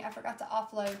tells me. I forgot to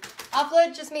offload.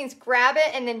 Offload just means grab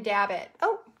it and then dab it.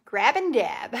 Oh, grab and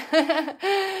dab.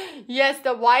 Yes,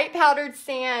 the white powdered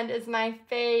sand is my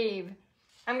fave.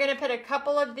 I'm going to put a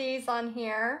couple of these on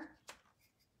here.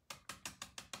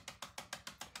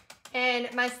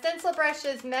 And my stencil brush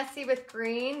is messy with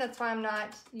green. That's why I'm not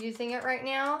using it right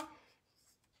now.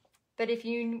 But if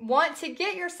you want to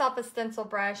get yourself a stencil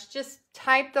brush, just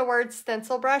type the word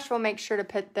stencil brush. We'll make sure to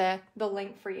put the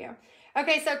link for you.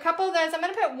 Okay, so a couple of those. I'm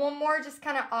going to put one more just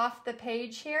kind of off the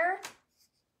page here.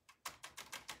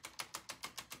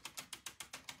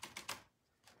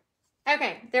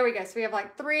 Okay, there we go. So we have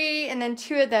like 3 and then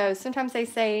 2 of those. Sometimes they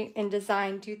say in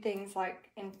design, do things like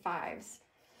in 5s.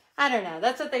 I don't know.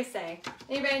 That's what they say.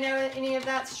 Anybody know any of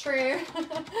that's true?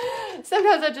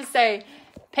 Sometimes I just say,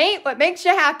 paint what makes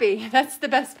you happy. That's the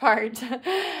best part.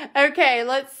 Okay,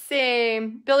 let's see.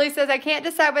 Billy says, I can't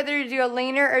decide whether to do a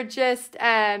leaner or just,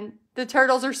 the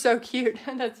turtles are so cute.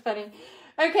 That's funny.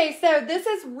 Okay, so this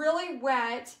is really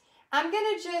wet. I'm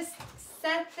going to just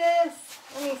set this,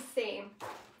 let me see.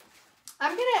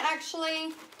 I'm going to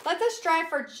actually let this dry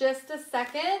for just a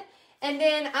second. And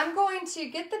then I'm going to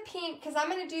get the pink because I'm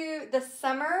going to do the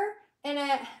summer in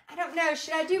a, I don't know,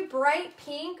 should I do bright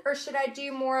pink or should I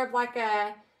do more of like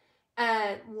a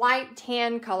light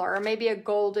tan color or maybe a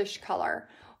goldish color?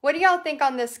 What do y'all think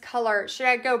on this color? Should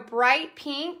I go bright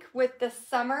pink with the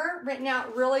summer written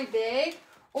out really big?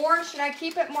 Or should I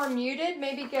keep it more muted?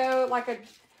 Maybe go like a,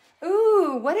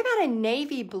 ooh, what about a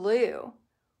navy blue?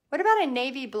 What about a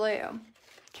navy blue?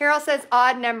 Carol says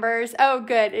odd numbers. Oh,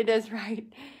 good. It is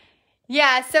right.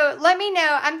 Yeah, so let me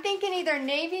know. I'm thinking either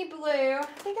navy blue. I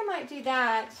think I might do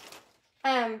that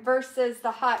versus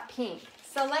the hot pink.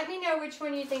 So let me know which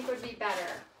one you think would be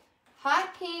better.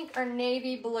 Hot pink or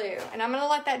navy blue. And I'm going to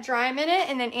let that dry a minute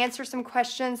and then answer some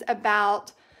questions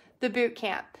about the boot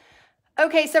camp.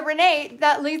 Okay, so Renee,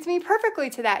 that leads me perfectly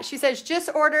to that. She says, just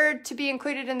ordered to be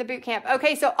included in the boot camp.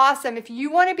 Okay, so awesome. If you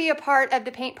want to be a part of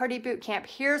the Paint Party Boot Camp,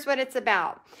 here's what it's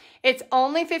about. It's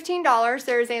only $15.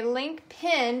 There's a link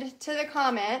pinned to the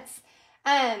comments.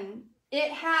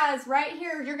 It has right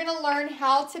here, you're going to learn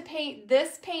how to paint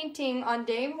this painting on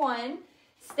day 1,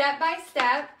 step by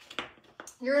step.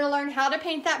 You're going to learn how to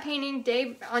paint that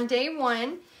painting on day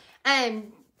 1.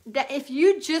 That if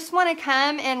you just want to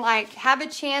come and like have a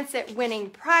chance at winning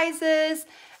prizes.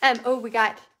 Oh, we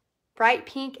got bright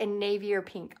pink and navy or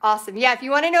pink. Awesome. Yeah, if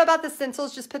you want to know about the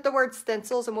stencils, just put the word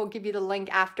stencils and we'll give you the link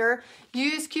after.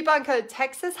 Use coupon code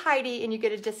Texas Heidi and you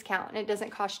get a discount and it doesn't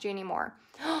cost you anymore.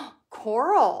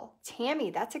 Coral.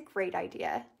 Tammy, that's a great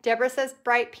idea. Deborah says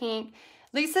bright pink.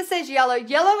 Lisa says yellow.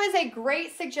 Yellow is a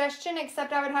great suggestion,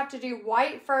 except I would have to do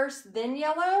white first, then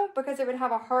yellow, because it would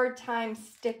have a hard time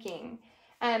sticking.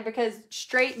 Because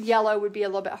straight yellow would be a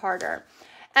little bit harder.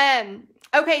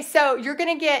 Okay, so you're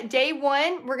going to get day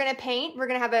one, we're going to paint. We're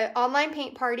going to have an online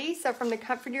paint party. So from the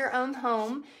comfort of your own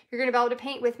home, you're going to be able to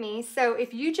paint with me. So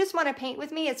if you just want to paint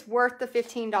with me, it's worth the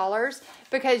 $15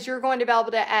 because you're going to be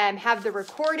able to have the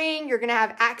recording. You're going to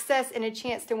have access and a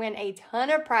chance to win a ton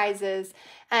of prizes,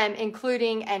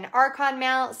 including an Archon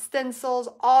mount, stencils,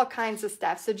 all kinds of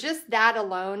stuff. So just that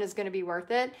alone is going to be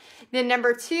worth it. Then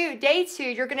number two, day two,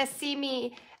 you're going to see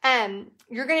me.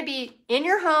 You're going to be in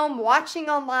your home watching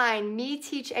online me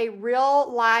teach a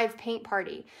real live paint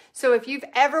party. So if you've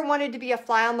ever wanted to be a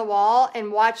fly on the wall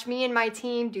and watch me and my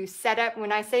team do setup,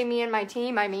 when I say me and my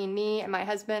team, I mean me and my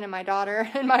husband and my daughter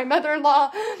and my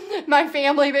mother-in-law, my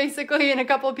family basically, and a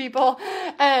couple of people.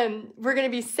 We're going to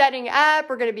be setting up,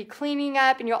 we're going to be cleaning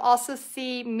up, and you'll also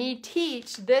see me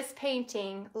teach this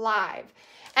painting live.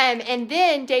 And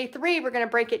then day three, we're going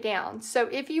to break it down. So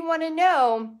if you want to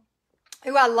know,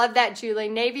 ooh, I love that, Julie.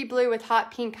 Navy blue with hot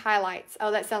pink highlights.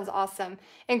 Oh, that sounds awesome.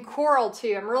 And coral,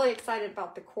 too. I'm really excited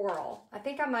about the coral. I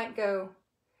think I might go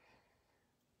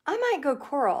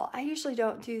coral. I usually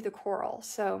don't do the coral,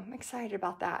 so I'm excited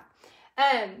about that.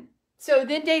 So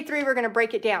then day three, we're going to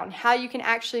break it down, how you can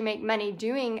actually make money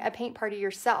doing a paint party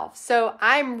yourself. So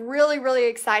I'm really, really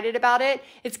excited about it.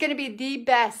 It's going to be the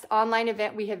best online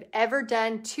event we have ever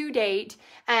done to date.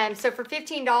 So for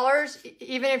 $15,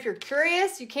 even if you're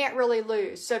curious, you can't really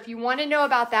lose. So if you want to know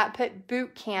about that, put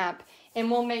boot camp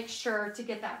and we'll make sure to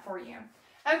get that for you.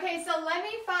 Okay, so let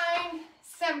me find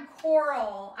some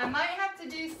coral. I might have to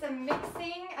do some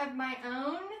mixing of my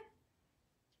own.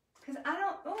 Because I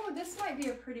don't, oh, this might be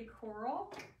a pretty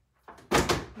coral.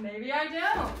 Maybe I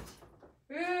don't.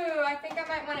 Ooh, I think I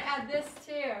might want to add this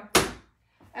too.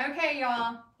 Okay,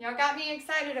 y'all. Y'all got me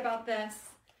excited about this.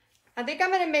 I think I'm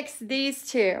going to mix these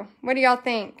two. What do y'all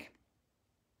think?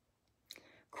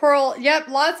 Coral. Yep,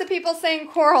 lots of people saying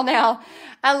coral now.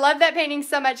 I love that painting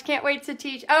so much. Can't wait to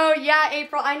teach. Oh, yeah,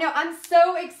 April. I know. I'm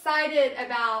so excited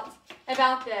about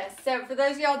this. So for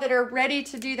those of y'all that are ready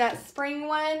to do that spring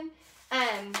one,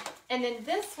 and then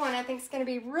this one I think is going to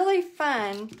be really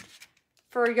fun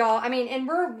for y'all. I mean, and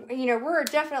we're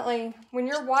definitely, when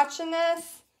you're watching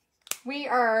this, we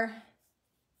are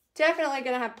definitely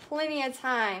going to have plenty of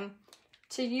time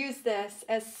to use this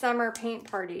as summer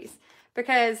paint parties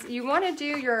because you want to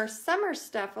do your summer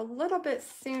stuff a little bit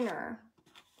sooner.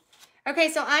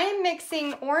 Okay, so I am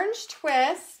mixing orange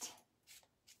twist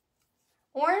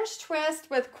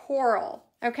with coral.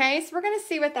 Okay, so we're going to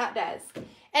see what that does.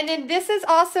 And then this is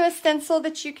also a stencil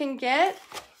that you can get.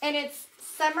 And it's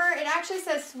summer. It actually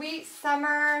says sweet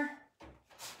summer.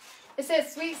 It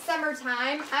says sweet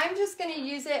summertime. I'm just going to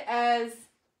use it as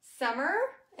summer.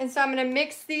 And so I'm going to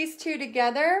mix these two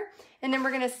together. And then we're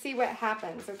going to see what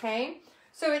happens, okay?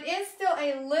 So it is still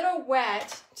a little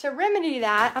wet. To remedy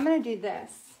that, I'm going to do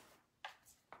this.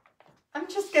 I'm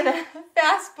just going to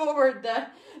fast forward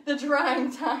the drying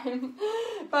time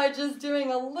by just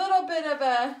doing a little bit of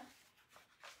a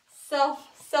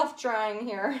self-drying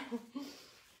here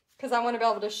because I want to be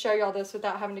able to show y'all this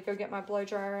without having to go get my blow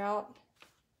dryer out.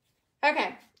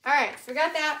 Okay, all right, so we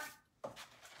got that.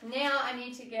 Now I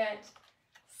need to get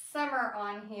summer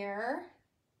on here.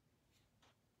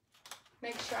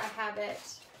 Make sure I have it.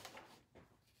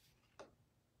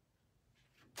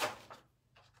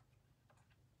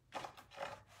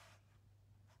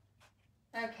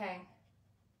 Okay.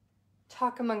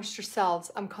 Talk amongst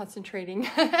yourselves. I'm concentrating.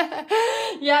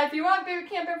 Yeah, if you want boot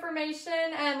camp information,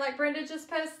 and like Brenda just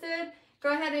posted,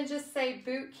 go ahead and just say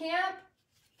boot camp,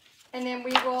 and then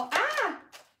we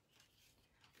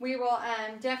will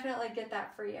definitely get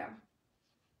that for you.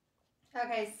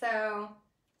 Okay, so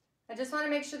I just want to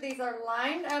make sure these are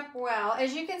lined up well.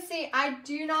 As you can see, I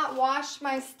do not wash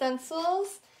my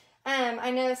stencils. I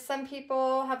know some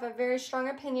people have a very strong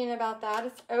opinion about that.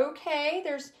 It's okay.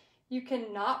 You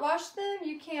cannot wash them.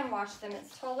 You can wash them.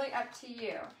 It's totally up to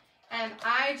you.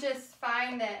 I just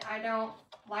find that I don't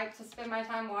like to spend my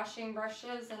time washing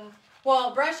brushes.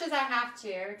 Well, brushes I have to,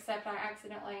 except I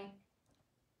accidentally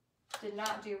did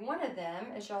not do one of them.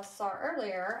 As y'all saw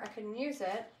earlier, I couldn't use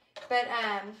it. But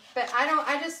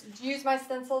I just use my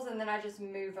stencils and then I just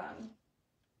move them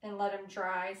and let them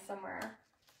dry somewhere.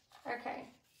 Okay.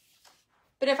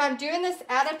 But if I'm doing this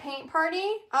at a paint party,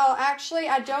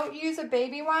 I don't use a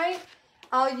baby wipe.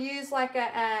 I'll use like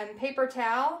a paper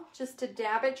towel just to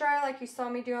dab it dry like you saw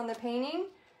me do on the painting.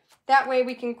 That way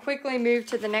we can quickly move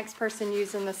to the next person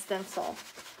using the stencil.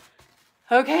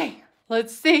 Okay,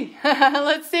 let's see.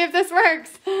 Let's see if this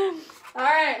works. All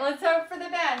right, let's hope for the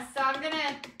best. So I'm going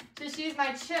to just use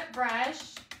my chip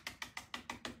brush.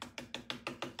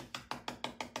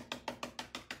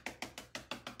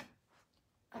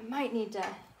 I might need to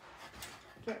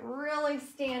get really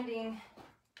standing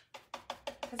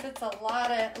because it's a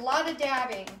lot of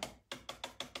dabbing.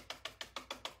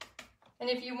 And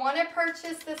if you want to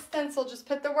purchase this stencil, just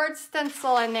put the word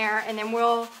stencil in there, and then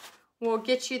we'll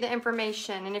get you the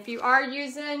information. And if you are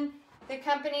using the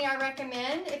company I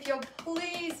recommend, if you'll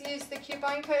please use the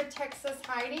coupon code Texas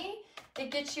Heidi. It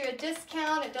gets you a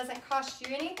discount. It doesn't cost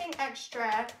you anything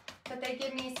extra, but they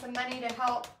give me some money to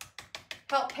help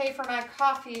pay for my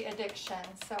coffee addiction.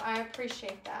 So I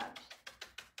appreciate that.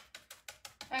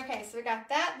 Okay, so we got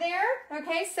that there.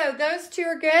 Okay, so those two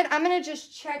are good. I'm gonna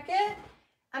just check it.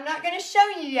 I'm not gonna show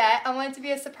you yet. I want it to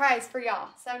be a surprise for y'all.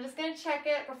 So I'm just gonna check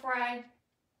it before I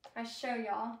show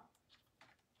y'all.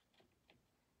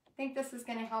 I think this is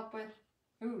gonna help with,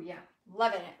 ooh yeah,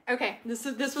 loving it. Okay, this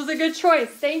was a good choice.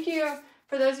 Thank you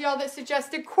for those of y'all that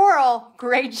suggested coral.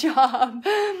 Great job.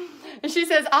 And she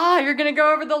says, you're gonna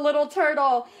go over the little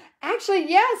turtle. Actually,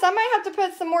 yes, I might have to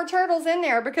put some more turtles in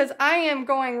there because I am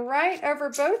going right over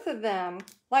both of them.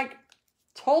 Like,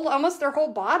 almost their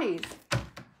whole bodies.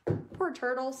 Poor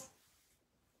turtles.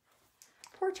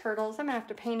 Poor turtles. I'm gonna have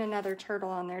to paint another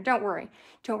turtle on there. Don't worry.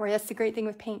 Don't worry. That's the great thing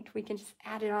with paint. We can just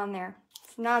add it on there.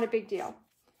 It's not a big deal.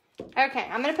 Okay,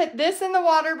 I'm gonna put this in the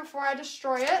water before I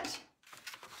destroy it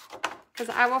because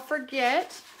I will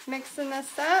forget. Mixing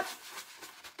this up.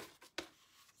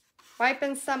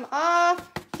 Wiping some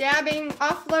off. Dabbing,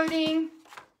 offloading.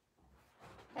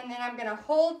 And then I'm gonna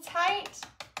hold tight.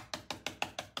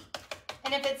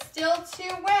 And if it's still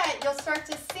too wet, you'll start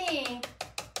to see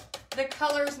the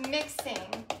colors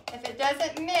mixing. If it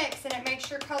doesn't mix and it makes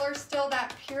your color still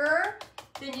that pure,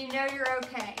 then you know you're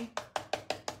okay.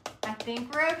 I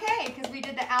think we're okay because we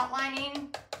did the outlining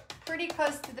pretty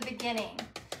close to the beginning.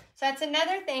 So that's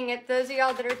another thing. If those of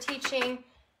y'all that are teaching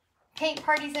paint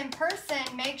parties in person,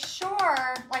 make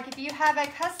sure, like if you have a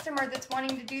customer that's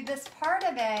wanting to do this part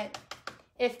of it,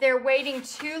 if they're waiting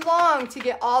too long to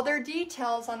get all their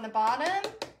details on the bottom,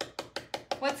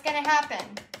 what's gonna happen?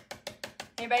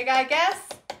 Anybody got a guess?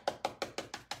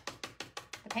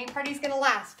 The paint party's gonna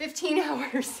last 15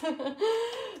 hours.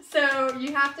 So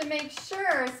you have to make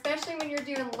sure, especially when you're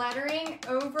doing lettering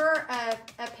over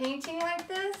a painting like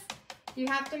this, you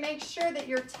have to make sure that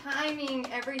you're timing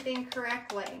everything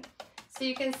correctly. So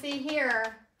you can see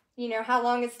here, you know, how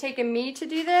long it's taken me to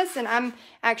do this, and I'm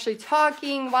actually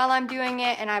talking while I'm doing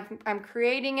it, and I'm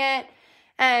creating it.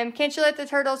 Can't you let the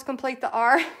turtles complete the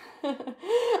R?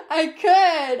 I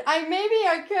could. Maybe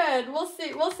I could. We'll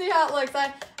see. We'll see how it looks.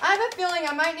 I have a feeling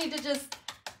I might need to just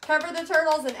cover the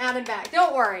turtles and add them back.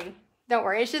 Don't worry. Don't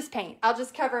worry. It's just paint. I'll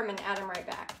just cover them and add them right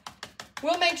back.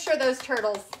 We'll make sure those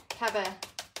turtles have a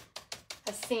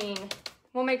scene.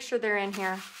 We'll make sure they're in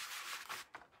here.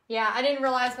 Yeah, I didn't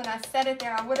realize when I set it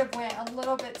there, I would have went a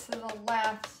little bit to the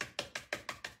left.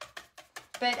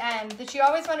 But that you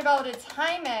always want to be able to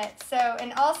time it. So,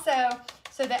 and also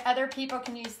so that other people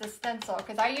can use the stencil.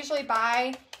 Because I usually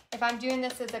buy, if I'm doing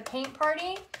this as a paint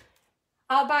party,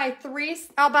 I'll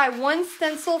buy one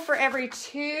stencil for every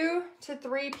 2 to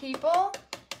 3 people.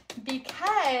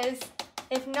 Because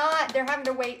if not, they're having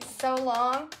to wait so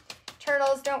long.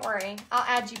 Turtles, don't worry. I'll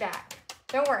add you back.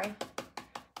 Don't worry.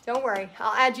 Don't worry.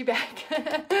 I'll add you back.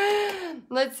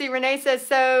 Let's see. Renee says,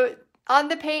 so on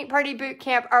the paint party boot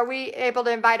camp, are we able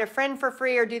to invite a friend for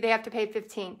free, or do they have to pay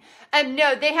 $15?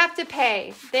 No, they have to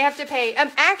pay. They have to pay.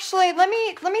 Actually, let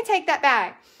me take that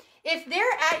back. If they're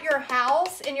at your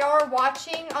house and you're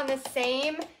watching on the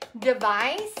same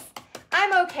device,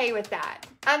 I'm okay with that.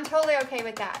 I'm totally okay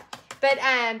with that. But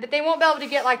they won't be able to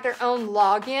get like their own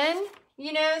login,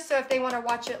 you know. So if they want to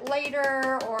watch it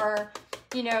later, or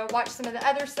you know, watch some of the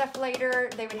other stuff later,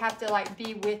 they would have to like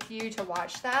be with you to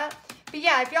watch that. But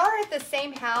yeah, if y'all are at the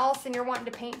same house and you're wanting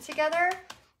to paint together,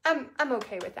 I'm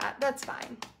okay with that. That's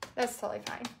fine. That's totally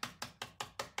fine.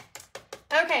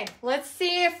 Okay, let's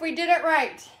see if we did it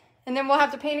right. And then we'll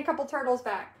have to paint a couple turtles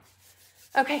back.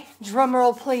 Okay, drum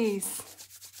roll please.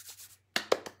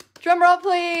 Drum roll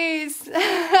please.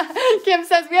 Kim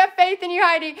says, we have faith in you,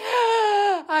 Heidi.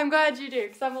 I'm glad you do,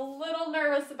 because I'm a little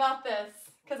nervous about this,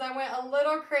 because I went a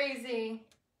little crazy.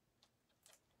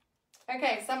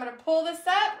 Okay, so I'm going to pull this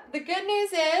up. The good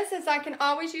news is I can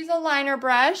always use a liner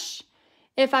brush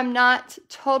if I'm not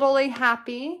totally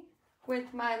happy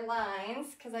with my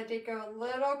lines, because I did go a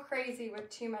little crazy with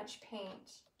too much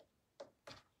paint.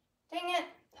 Dang it.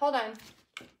 Hold on.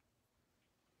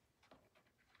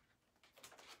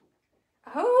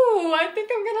 Oh, I think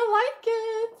I'm going to like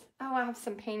it. Oh, I have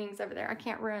some paintings over there. I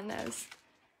can't ruin those.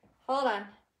 Hold on.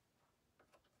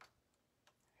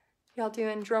 Y'all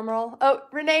doing drum roll? Oh,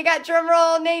 Renee got drum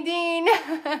roll. Nadine.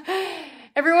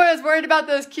 Everyone was worried about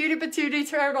those cutie patootie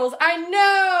turtles. I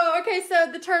know. Okay,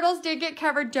 so the turtles did get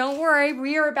covered. Don't worry.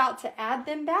 We are about to add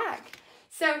them back.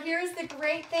 So here's the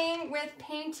great thing with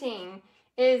painting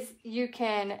is you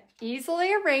can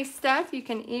easily erase stuff. You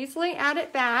can easily add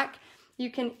it back.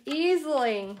 You can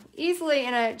easily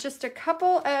in just a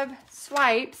couple of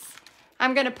swipes,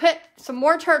 I'm going to put some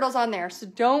more turtles on there. So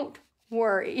don't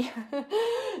worry.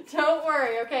 Don't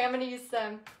worry. Okay, I'm going to use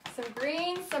some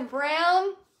green, some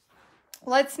brown.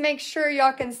 Let's make sure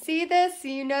y'all can see this so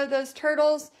you know those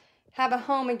turtles have a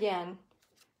home again.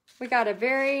 We got a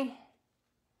very,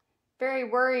 very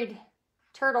worried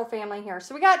turtle family here.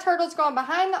 So we got turtles going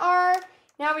behind the R.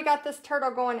 Now we got this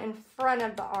turtle going in front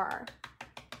of the R.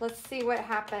 Let's see what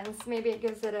happens. Maybe it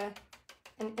gives it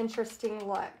an interesting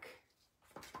look.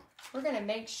 We're going to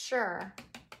make sure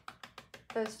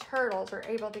those turtles are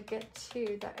able to get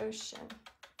to the ocean.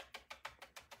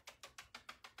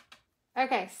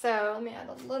 Okay, so let me add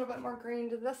a little bit more green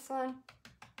to this one.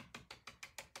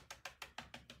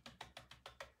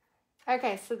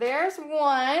 Okay, so there's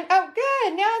one. Oh,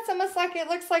 good. Now it's almost like it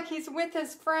looks like he's with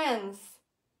his friends.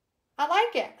 I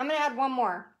like it. I'm going to add one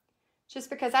more just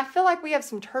because I feel like we have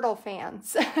some turtle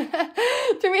fans.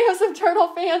 Do we have some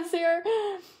turtle fans here?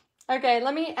 Okay,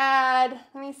 let me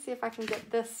see if I can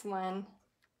get this one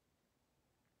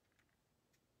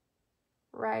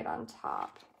right on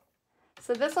top.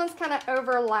 So this one's kind of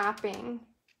overlapping.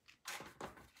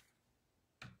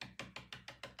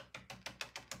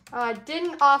 Oh, I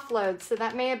didn't offload, so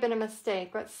that may have been a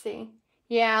mistake. Let's see.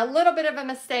 Yeah, a little bit of a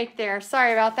mistake there.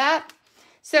 Sorry about that.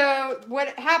 So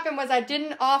what happened was I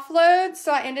didn't offload,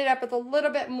 so I ended up with a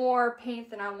little bit more paint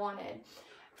than I wanted.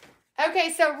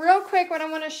 Okay, so real quick, what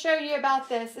I want to show you about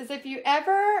this is if you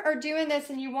ever are doing this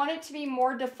and you want it to be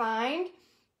more defined,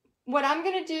 what I'm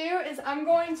going to do is I'm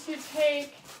going to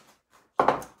take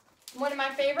one of my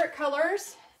favorite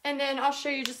colors, and then I'll show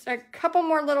you just a couple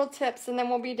more little tips, and then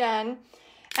we'll be done.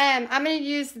 I'm going to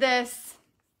use this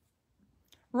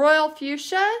Royal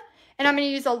Fuchsia, and I'm going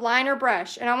to use a liner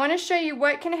brush, and I want to show you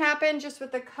what can happen just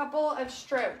with a couple of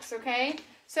strokes, okay?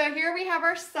 So here we have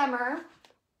our summer.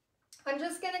 I'm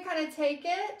just going to kind of take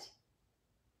it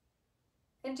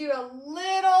and do a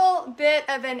little bit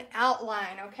of an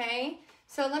outline, okay?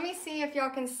 So let me see if y'all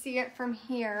can see it from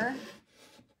here.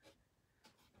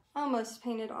 Almost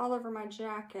painted all over my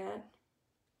jacket.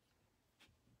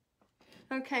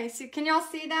 Okay, so can y'all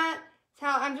see that? It's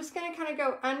how I'm just going to kind of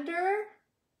go under.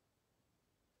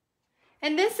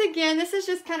 And this again, this is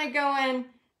just kind of going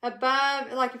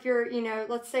above, like if you're, you know,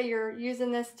 let's say you're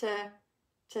using this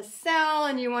to sell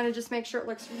and you want to just make sure it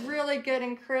looks really good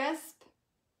and crisp.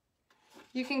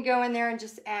 You can go in there and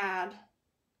just add.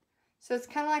 So it's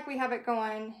kind of like we have it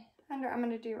going under, I'm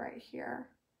going to do right here.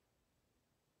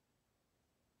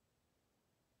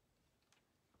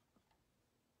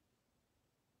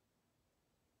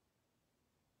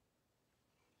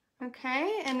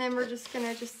 Okay, and then we're just going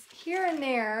to just here and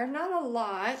there, not a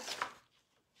lot.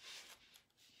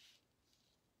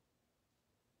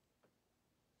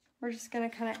 We're just going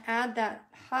to kind of add that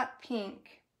hot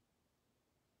pink.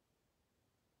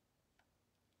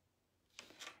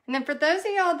 And then for those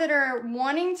of y'all that are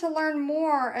wanting to learn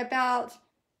more about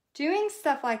doing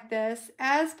stuff like this,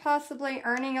 as possibly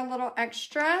earning a little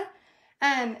extra,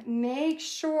 make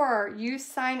sure you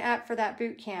sign up for that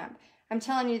boot camp. I'm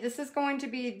telling you, this is going to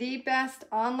be the best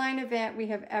online event we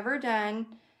have ever done.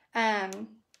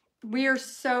 We are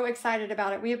so excited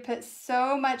about it. We have put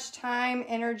so much time,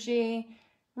 energy,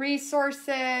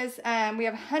 resources. We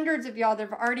have hundreds of y'all that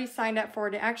have already signed up for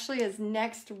it. It actually is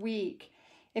next week.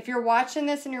 If you're watching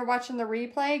this and you're watching the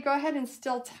replay, go ahead and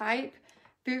still type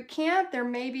boot camp. There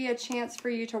may be a chance for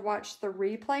you to watch the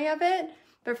replay of it.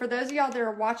 But for those of y'all that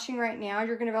are watching right now,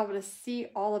 you're going to be able to see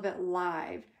all of it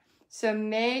live. So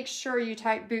make sure you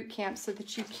type boot camp so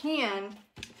that you can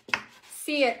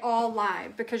see it all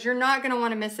live, because you're not going to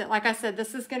want to miss it. Like I said,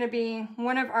 this is going to be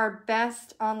one of our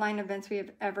best online events we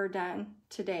have ever done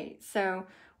to date. So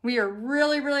we are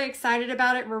really, really excited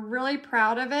about it. We're really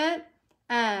proud of it.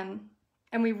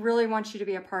 And we really want you to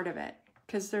be a part of it,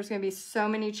 because there's going to be so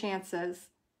many chances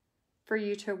for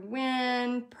you to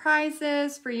win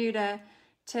prizes, for you to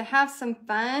have some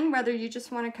fun, whether you just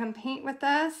want to come paint with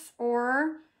us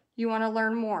or you want to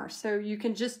learn more. So you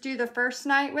can just do the first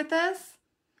night with us,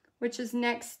 which is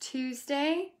next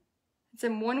Tuesday. It's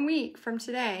in 1 week from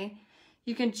today.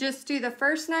 You can just do the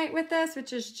first night with us,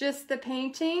 which is just the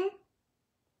painting.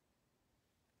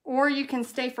 Or you can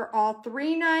stay for all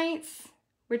 3 nights,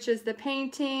 which is the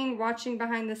painting, watching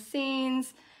behind the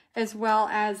scenes, as well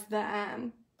as the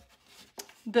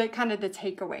the kind of the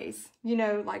takeaways, you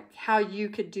know, like how you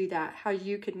could do that, how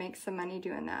you could make some money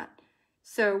doing that.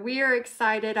 So we are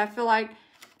excited. I feel like,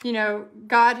 you know,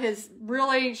 God has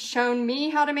really shown me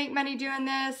how to make money doing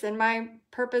this. And my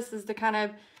purpose is to kind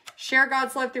of share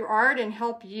God's love through art and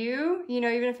help you, you know,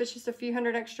 even if it's just a few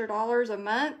 $100 extra a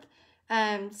month,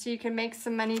 so you can make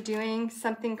some money doing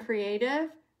something creative.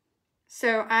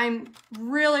 So I'm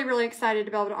really, really excited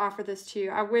to be able to offer this to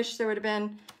you. I wish there would have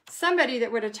been somebody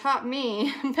that would have taught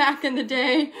me back in the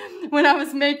day when I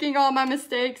was making all my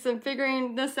mistakes and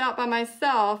figuring this out by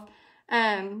myself.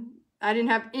 I didn't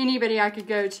have anybody I could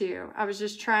go to. I was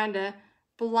just trying to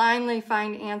blindly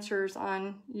find answers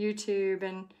on YouTube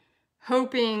and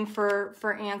hoping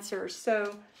for answers.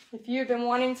 So if you've been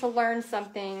wanting to learn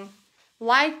something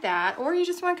like that, or you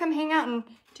just want to come hang out and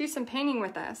do some painting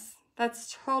with us,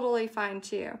 that's totally fine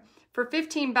too. For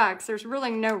 15 bucks, there's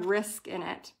really no risk in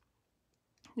it.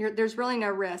 There's really no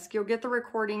risk. You'll get the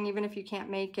recording even if you can't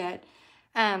make it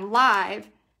live,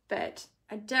 but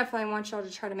I definitely want y'all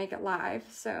to try to make it live.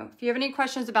 So if you have any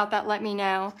questions about that, let me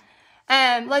know.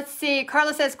 Let's see.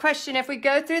 Carla says, question, if we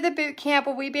go through the boot camp,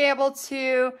 will we be able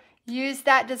to use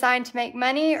that design to make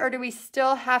money, or do we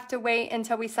still have to wait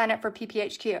until we sign up for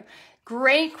PPHQ?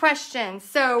 Great question.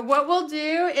 So what we'll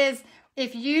do is,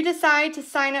 if you decide to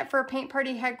sign up for Paint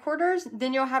Party Headquarters,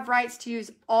 then you'll have rights to use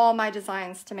all my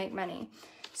designs to make money.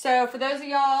 So for those of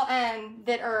y'all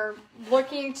that are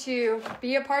looking to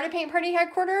be a part of Paint Party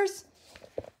Headquarters,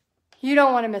 you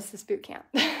don't want to miss this boot camp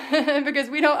because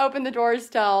we don't open the doors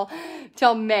till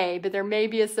May, but there may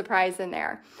be a surprise in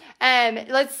there.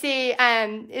 Let's see,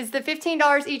 is the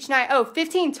 $15 each night? Oh,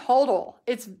 $15 total.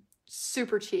 It's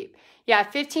super cheap. Yeah,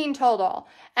 $15 total.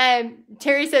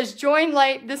 Terry says, join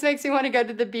late. This makes me want to go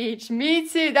to the beach. Me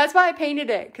too. That's why I painted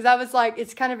it, because I was like,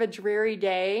 it's kind of a dreary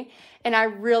day, and I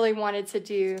really wanted to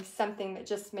do something that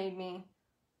just made me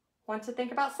want to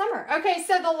think about summer. Okay,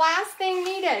 so the last thing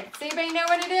needed. Does anybody know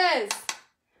what it is?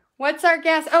 What's our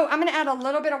guess? Oh, I'm going to add a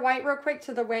little bit of white real quick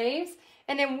to the waves.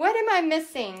 And then what am I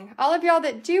missing? All of y'all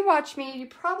that do watch me, you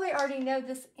probably already know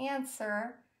this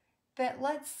answer, but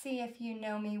let's see if you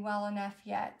know me well enough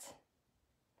yet.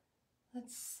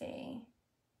 Let's see.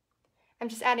 I'm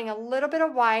just adding a little bit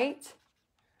of white.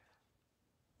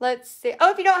 Let's see.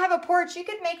 Oh, if you don't have a porch, you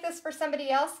could make this for somebody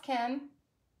else, Kim.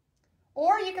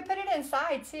 Or you could put it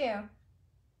inside too.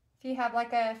 If you have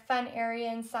like a fun area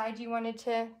inside you wanted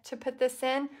to put this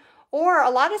in. Or a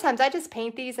lot of times I just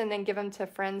paint these and then give them to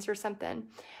friends or something.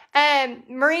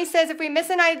 Marie says, if we miss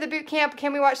a night of the boot camp,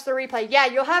 can we watch the replay? Yeah,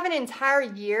 you'll have an entire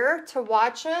year to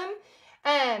watch them.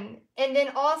 And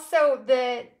then also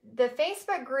the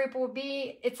Facebook group will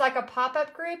be, it's like a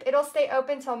pop-up group. It'll stay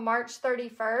open till March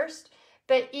 31st.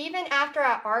 But even after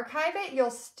I archive it,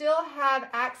 you'll still have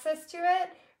access to it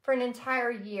for an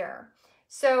entire year.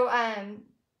 So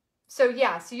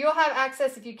yeah, so you'll have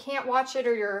access if you can't watch it,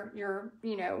 or you're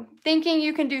you know, thinking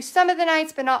you can do some of the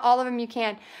nights, but not all of them you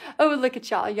can. Oh, look at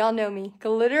y'all. Y'all know me.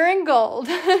 Glitter and gold.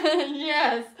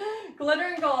 Yes, glitter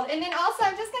and gold. And then also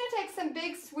I'm just going to take some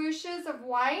big swooshes of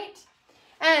white.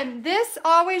 And this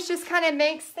always just kind of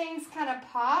makes things kind of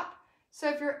pop. So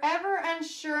if you're ever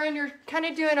unsure and you're kind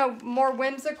of doing a more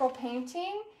whimsical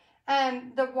painting,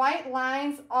 the white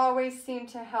lines always seem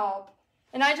to help.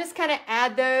 And I just kind of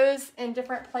add those in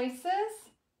different places.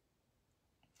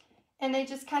 And they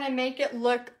just kind of make it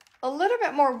look a little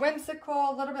bit more whimsical,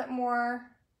 a little bit more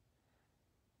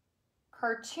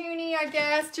cartoony, I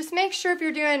guess. Just make sure if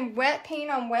you're doing wet paint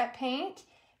on wet paint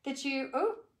that you,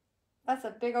 oh, that's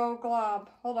a big old glob.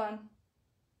 Hold on.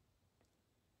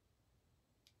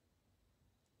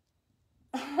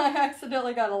 I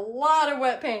accidentally got a lot of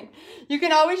wet paint. You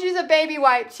can always use a baby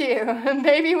wipe too.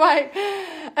 Baby wipe.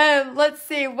 Let's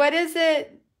see. What is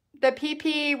it? The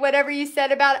PP, whatever you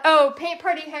said about it. Oh, Paint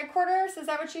Party Headquarters. Is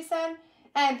that what you said?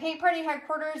 Paint Party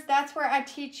Headquarters, that's where I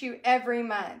teach you every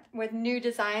month with new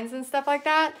designs and stuff like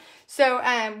that. So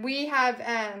we have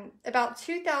about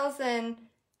 2,000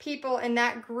 people in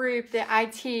that group that I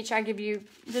teach. I give you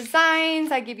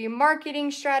designs. I give you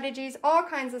marketing strategies, all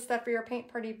kinds of stuff for your paint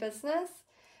party business.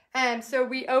 So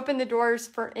we open the doors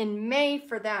in May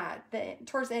for that,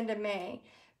 towards the end of May.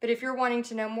 But if you're wanting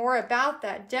to know more about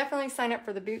that, definitely sign up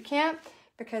for the boot camp,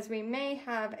 because we may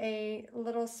have a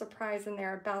little surprise in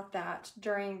there about that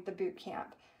during the boot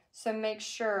camp. So make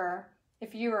sure,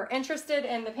 if you are interested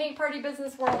in the paint party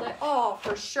business world at all,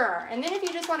 for sure. And then if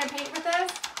you just want to paint with us,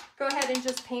 go ahead and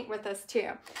just paint with us too.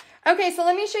 Okay, so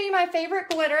let me show you my favorite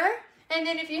glitter. And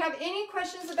then if you have any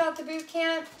questions about the boot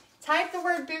camp, type the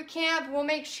word boot camp. We'll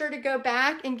make sure to go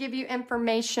back and give you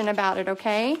information about it,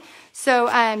 okay? So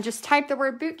just type the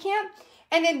word boot camp.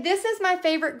 And then this is my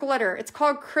favorite glitter. It's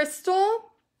called Crystal.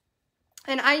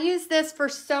 And I use this for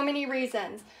so many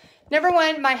reasons. Number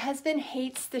one, my husband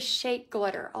hates the shake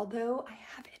glitter, although I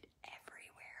have it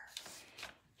everywhere.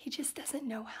 He just doesn't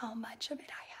know how much of it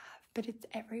I have, but it's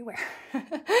everywhere.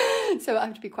 So I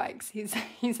have to be quiet because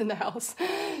he's in the house.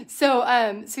 So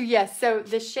yes, so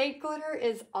the shake glitter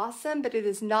is awesome, but it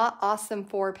is not awesome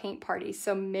for paint parties.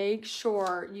 So make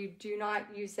sure you do not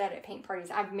use that at paint parties.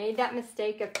 I've made that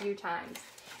mistake a few times.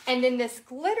 And then this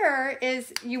glitter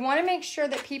is, you want to make sure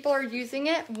that people are using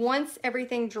it once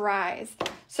everything dries.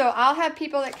 So I'll have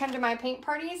people that come to my paint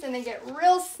parties and they get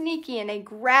real sneaky and they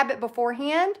grab it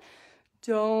beforehand.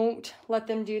 Don't let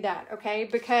them do that, okay?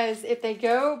 Because if they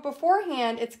go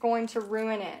beforehand, it's going to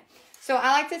ruin it. So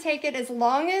I like to take it as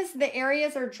long as the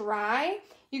areas are dry,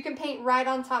 you can paint right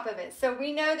on top of it. So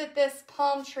we know that this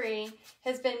palm tree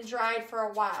has been dried for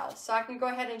a while. So I can go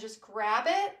ahead and just grab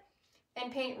it and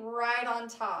paint right on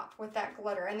top with that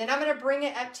glitter. And then I'm gonna bring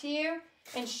it up to you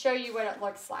and show you what it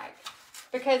looks like.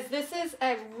 Because this is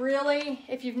a really,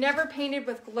 if you've never painted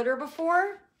with glitter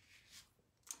before,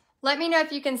 let me know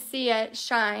if you can see it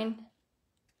shine.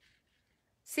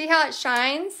 See how it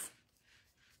shines?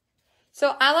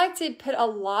 So I like to put a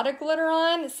lot of glitter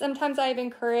on. Sometimes I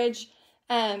encourage,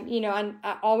 you know,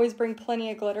 I always bring plenty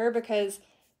of glitter because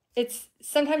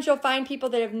sometimes you'll find people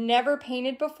that have never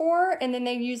painted before and then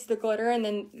they use the glitter and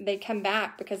then they come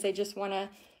back because they just want to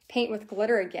paint with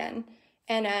glitter again.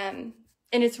 And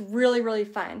it's really, really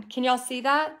fun. Can y'all see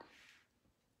that?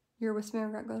 You're whispering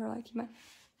about glitter like you might.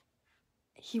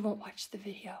 He won't watch the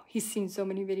video. He's seen so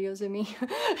many videos of me.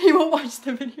 He won't watch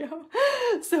the video.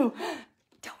 So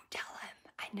don't tell him.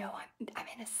 I know I'm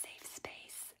in a safe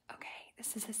space. Okay,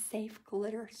 this is a safe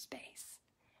glitter space.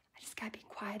 I just gotta be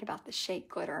quiet about the shake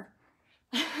glitter.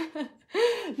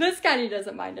 This guy, he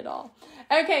doesn't mind at all.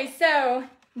 Okay, so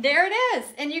there it is.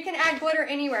 And you can add glitter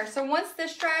anywhere. So once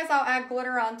this dries, I'll add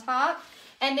glitter on top.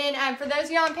 And then for those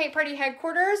of y'all in Paint Party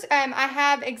Headquarters, I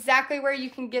have exactly where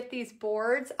you can get these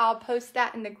boards. I'll post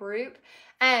that in the group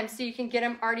so you can get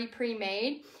them already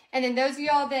pre-made. And then those of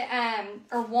y'all that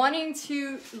are wanting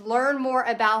to learn more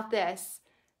about this,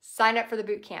 sign up for the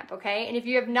boot camp, okay? And if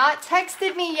you have not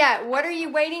texted me yet, what are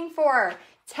you waiting for?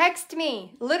 Text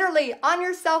me, literally on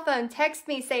your cell phone, text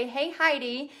me, say, hey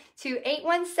Heidi, to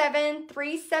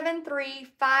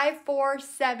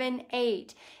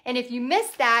 817-373-5478. And if you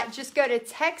missed that, just go to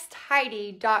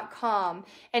textheidi.com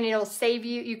and it'll save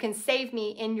you. You can save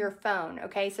me in your phone,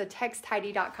 okay? So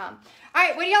textheidi.com. All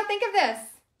right, what do y'all think of this?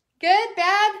 Good,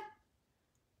 bad?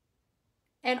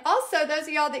 And also, those of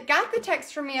y'all that got the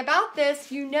text from me about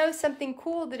this, you know something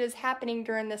cool that is happening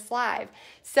during this live.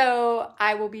 So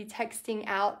I will be texting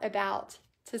out about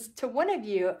to one of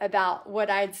you about what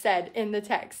I'd said in the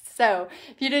text. So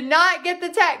if you did not get the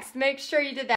text, make sure you did that.